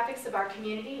demographics of our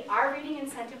community, our reading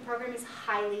incentive program is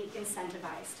highly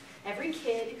incentivized. Every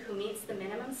kid who meets the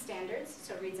minimum standards,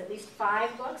 so reads at least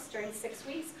 5 books during 6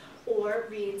 weeks, or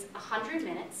reads 100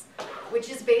 minutes, which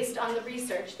is based on the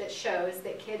research that shows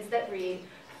that kids that read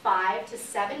 5 to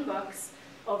 7 books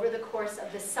over the course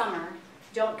of the summer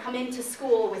don't come into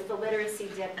school with the literacy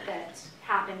dip that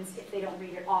happens if they don't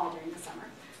read at all during the summer.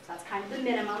 So that's kind of the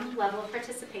minimum level of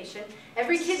participation.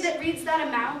 Every kid that reads that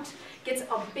amount gets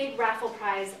a big raffle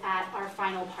prize at our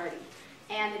final party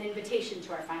and an invitation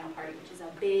to our final party, which is a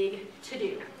big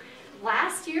to-do.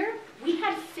 Last year, we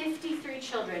had 53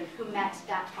 children who met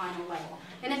that final level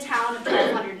in a town of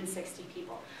 1,260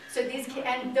 people. So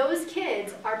those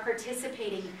kids are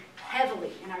participating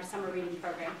heavily in our summer reading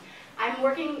program. I'm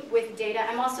working with data.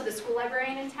 I'm also the school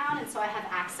librarian in town, and so I have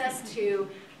access to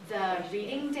the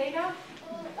reading data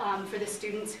for the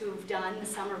students who've done the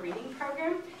summer reading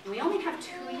program. And we only have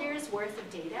 2 years worth of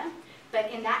data,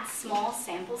 but in that small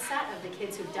sample set of the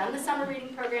kids who've done the summer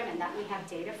reading program and that we have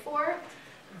data for,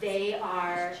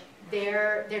 they're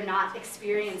not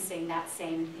experiencing that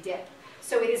same dip.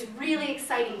 So it is really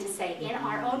exciting to say in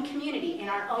our own community, in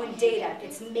our own data,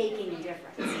 it's making a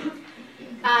difference.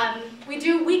 We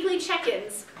do weekly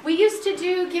check-ins. We used to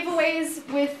do giveaways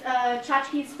with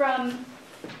tchotchkes from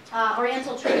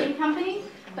Oriental Trading Company,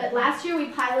 but last year we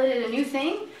piloted a new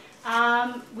thing.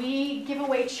 We give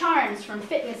away charms from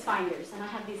Fitness Finders, and I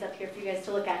have these up here for you guys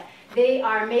to look at. They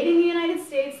are made in the United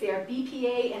States. They are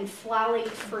BPA and phthalate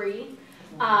free,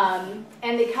 and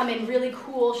they come in really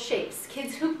cool shapes.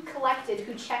 Kids who collected,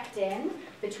 who checked in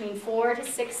between 4 to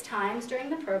 6 times during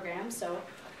the program, so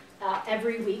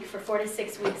every week for 4 to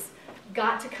 6 weeks,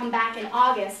 got to come back in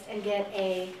August and get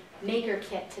a maker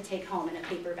kit to take home in a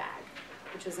paper bag,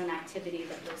 which was an activity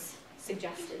that was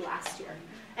suggested last year.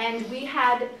 And we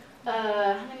had,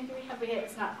 how many do we have?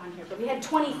 It's not on here, but we had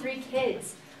 23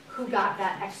 kids who got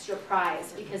that extra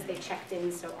prize because they checked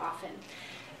in so often.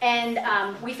 And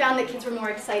we found that kids were more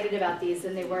excited about these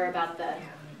than they were about the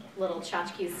little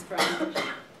tchotchkes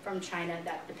from China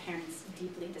that the parents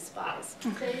deeply despise.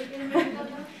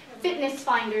 Fitness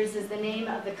Finders is the name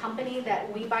of the company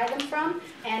that we buy them from,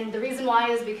 and the reason why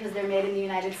is because they're made in the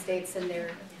United States and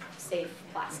they're safe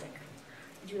plastic.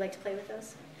 Would you like to play with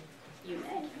those? You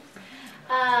may.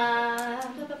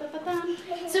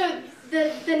 So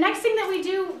the next thing that we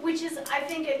do, which is I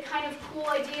think a kind of cool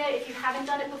idea if you haven't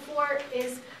done it before,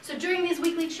 is so during these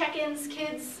weekly check-ins,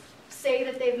 kids say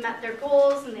that they've met their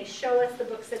goals and they show us the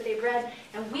books that they've read,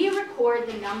 and we record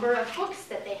the number of books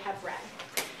that they have read.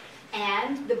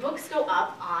 And the books go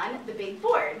up on the big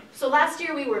board. So last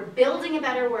year we were building a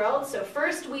better world. So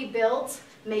first we built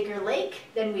Maker Lake,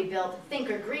 then we built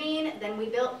Thinker Green, then we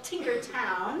built Tinker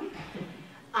Town.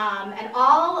 And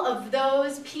all of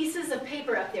those pieces of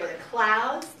paper up there, the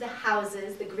clouds, the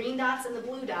houses, the green dots and the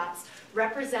blue dots,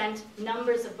 represent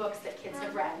numbers of books that kids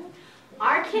have read.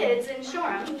 Our kids in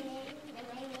Shoreham,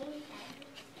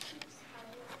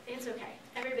 it's okay,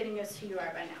 everybody knows who you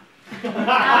are by now.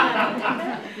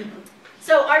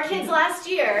 So our kids last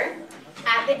year,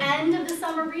 at the end of the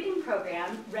summer reading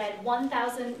program, read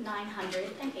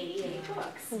 1,988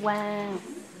 books. Wow.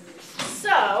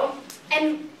 So,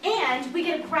 and we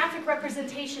get a graphic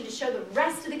representation to show the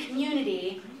rest of the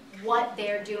community what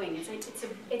they're doing.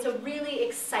 It's a really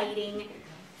exciting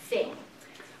thing.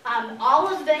 All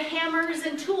of the hammers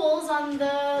and tools on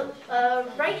the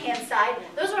right-hand side,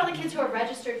 those are all the kids who are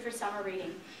registered for summer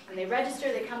reading. When they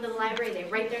register, they come to the library, they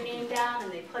write their name down,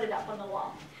 and they put it up on the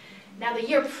wall. Now, the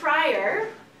year prior,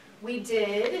 we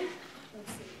did,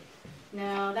 let's see,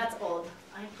 no, that's old.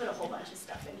 I put a whole bunch of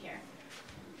stuff in here.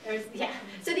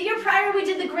 So the year prior, we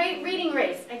did the Great Reading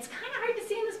Race. It's kind of hard to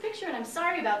see in this picture, and I'm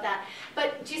sorry about that.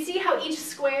 But do you see how each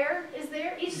square is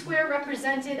there? Each square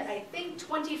represented, I think,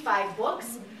 25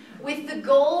 books, with the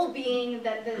goal being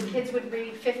that the kids would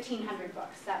read 1,500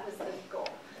 books. That was the goal.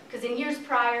 Because in years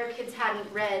prior, kids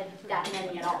hadn't read that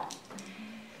many at all.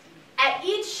 At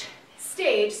each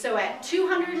stage, so at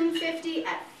 250,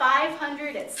 at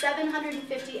 500, at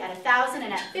 750, at 1,000,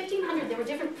 and at 1,500, there were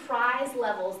different prize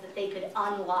levels that they could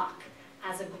unlock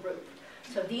as a group.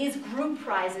 So these group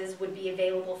prizes would be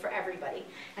available for everybody.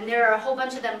 And there are a whole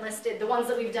bunch of them listed. The ones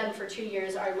that we've done for 2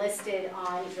 years are listed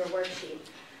on your worksheet.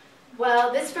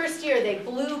 Well, this first year, they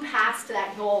blew past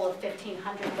that goal of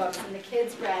 1,500 books, and the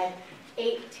kids read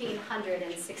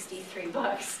 1,863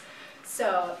 books.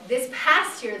 So this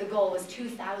past year, the goal was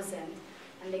 2,000,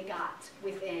 and they got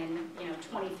within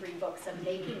 23 books of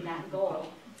making that goal,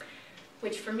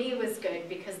 which for me was good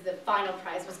because the final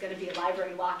prize was going to be a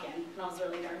library lock-in, and I was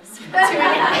really nervous about doing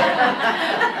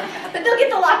it. But they'll get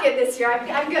the lock-in this year.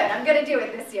 I'm good. I'm going to do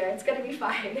it this year. It's going to be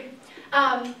fine.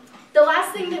 The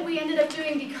last thing that we ended up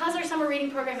doing, because our summer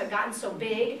reading program had gotten so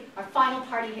big, our final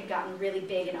party had gotten really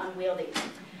big and unwieldy.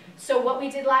 So what we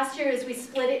did last year is we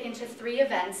split it into 3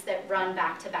 events that run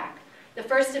back to back. The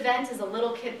first event is a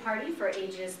little kid party for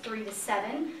ages 3 to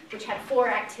 7, which had 4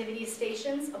 activity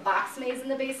stations, a box maze in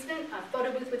the basement, a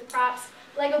photo booth with props,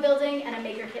 Lego building, and a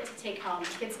maker kit to take home.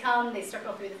 Kids come, they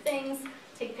circle through the things,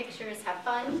 take pictures, have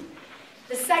fun.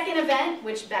 The second event,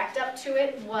 which backed up to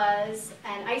it, was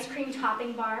an ice cream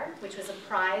topping bar, which was a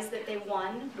prize that they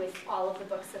won with all of the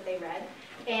books that they read,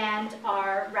 and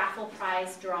our raffle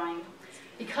prize drawing.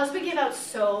 Because we give out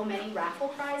so many raffle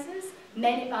prizes,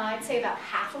 I'd say about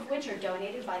half of which are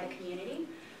donated by the community,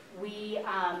 we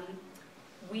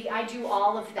I do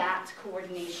all of that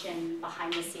coordination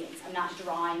behind the scenes. I'm not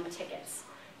drawing tickets.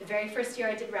 The very first year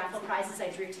I did raffle prizes, I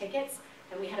drew tickets,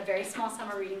 and we had a very small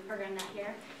summer reading program that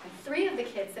year. And 3 of the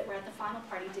kids that were at the final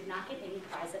party did not get any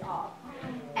prize at all.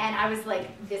 And I was like,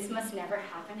 this must never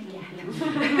happen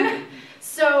again.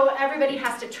 So everybody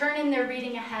has to turn in their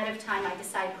reading ahead of time. I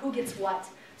decide who gets what,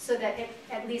 so that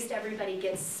at least everybody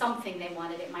gets something they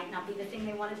wanted. It might not be the thing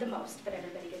they wanted the most, but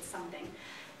everybody gets something.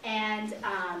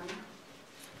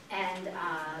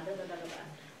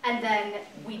 And then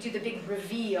we do the big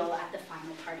reveal at the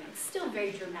final party. It's still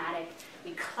very dramatic.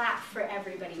 We clap for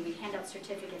everybody. We hand out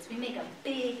certificates. We make a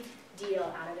big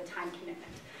deal out of the time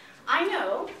commitment. I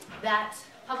know that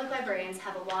public librarians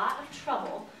have a lot of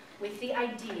trouble with the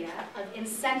idea of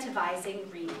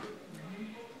incentivizing reading.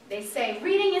 They say,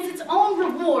 reading is its own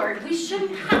reward. We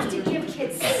shouldn't have to give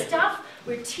kids stuff.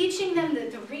 We're teaching them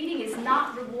that the reading is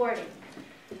not rewarding.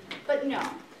 But no.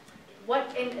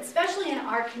 Especially in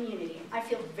our community, I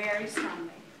feel very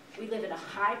strongly. We live in a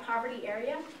high poverty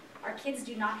area. Our kids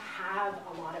do not have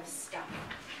a lot of stuff.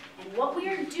 And what we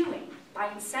are doing by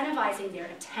incentivizing their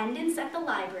attendance at the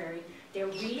library, their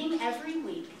reading every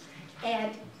week,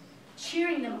 and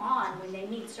cheering them on when they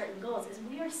meet certain goals is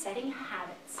we are setting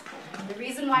habits. The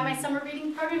reason why my summer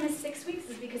reading program is 6 weeks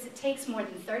is because it takes more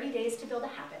than 30 days to build a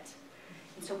habit.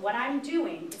 And so what I'm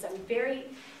doing is I'm very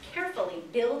carefully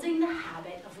building the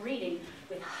habit of reading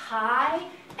with high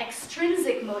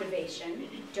extrinsic motivation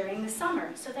during the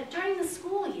summer, so that during the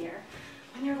school year,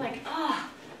 when they're like, oh,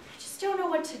 I just don't know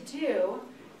what to do,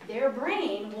 their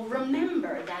brain will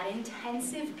remember that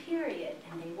intensive period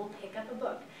and they will pick up a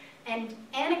book. And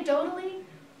anecdotally,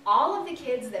 all of the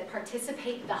kids that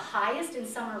participate the highest in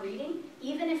summer reading,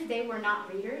 even if they were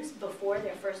not readers before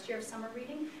their first year of summer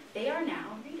reading, they are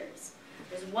now readers.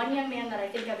 There's one young man that I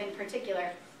think of in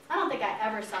particular. I don't think I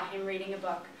ever saw him reading a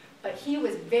book, but he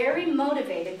was very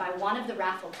motivated by one of the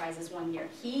raffle prizes one year.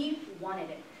 He wanted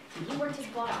it, and he worked his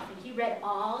butt off, and he read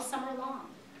all summer long.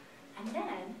 And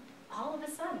then, all of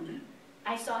a sudden,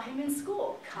 I saw him in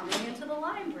school, coming into the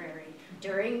library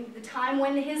during the time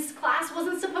when his class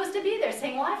wasn't supposed to be there,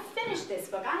 saying, well, I finished this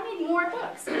book, I need more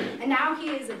books. And now he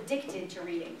is addicted to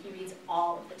reading. He reads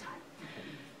all of the time.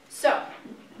 So,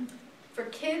 for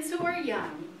kids who are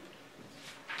young,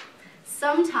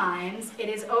 sometimes it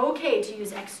is okay to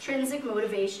use extrinsic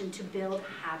motivation to build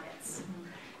habits.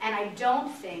 And I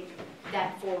don't think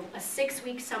that for a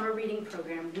 6-week summer reading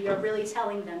program, we are really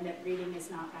telling them that reading is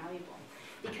not valuable.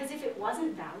 Because if it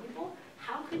wasn't valuable,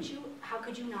 how could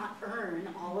you not earn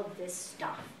all of this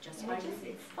stuff just by reading?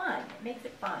 It's fun. It makes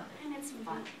it fun. And it's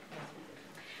fun.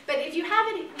 But if you have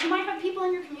it, you might have people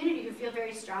in your community who feel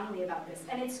very strongly about this.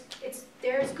 And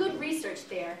there's good research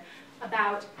there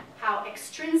about how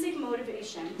extrinsic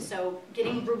motivation, so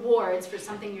getting rewards for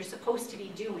something you're supposed to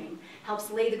be doing,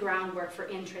 helps lay the groundwork for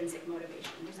intrinsic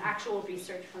motivation. There's actual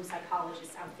research from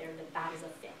psychologists out there that that is a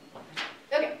thing.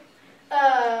 Okay.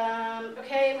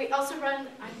 Okay, we also run,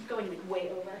 I'm going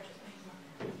way over.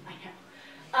 I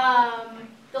know.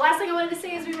 The last thing I wanted to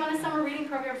say is we run a summer reading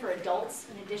program for adults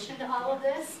in addition to all of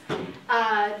this.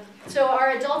 So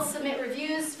our adults submit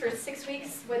reviews for 6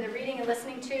 weeks when they're reading and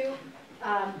listening to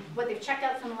what they've checked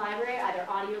out from the library, either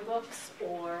audiobooks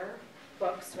or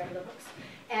books, regular books.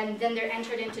 And then they're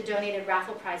entered into donated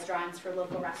raffle prize drawings for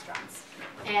local restaurants.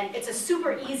 And it's a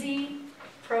super easy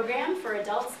program for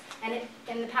adults, and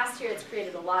in the past year it's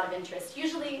created a lot of interest.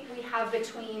 Usually we have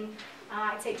between,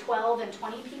 I'd say 12 and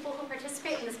 20 people who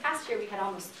participate, and this past year we had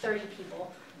almost 30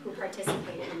 people who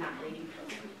participated in that reading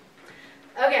program.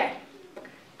 Okay,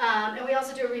 and we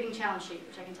also do a reading challenge sheet,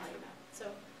 which I can tell you about. So,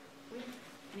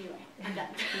 anyway, I'm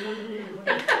done.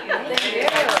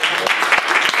 Thank you.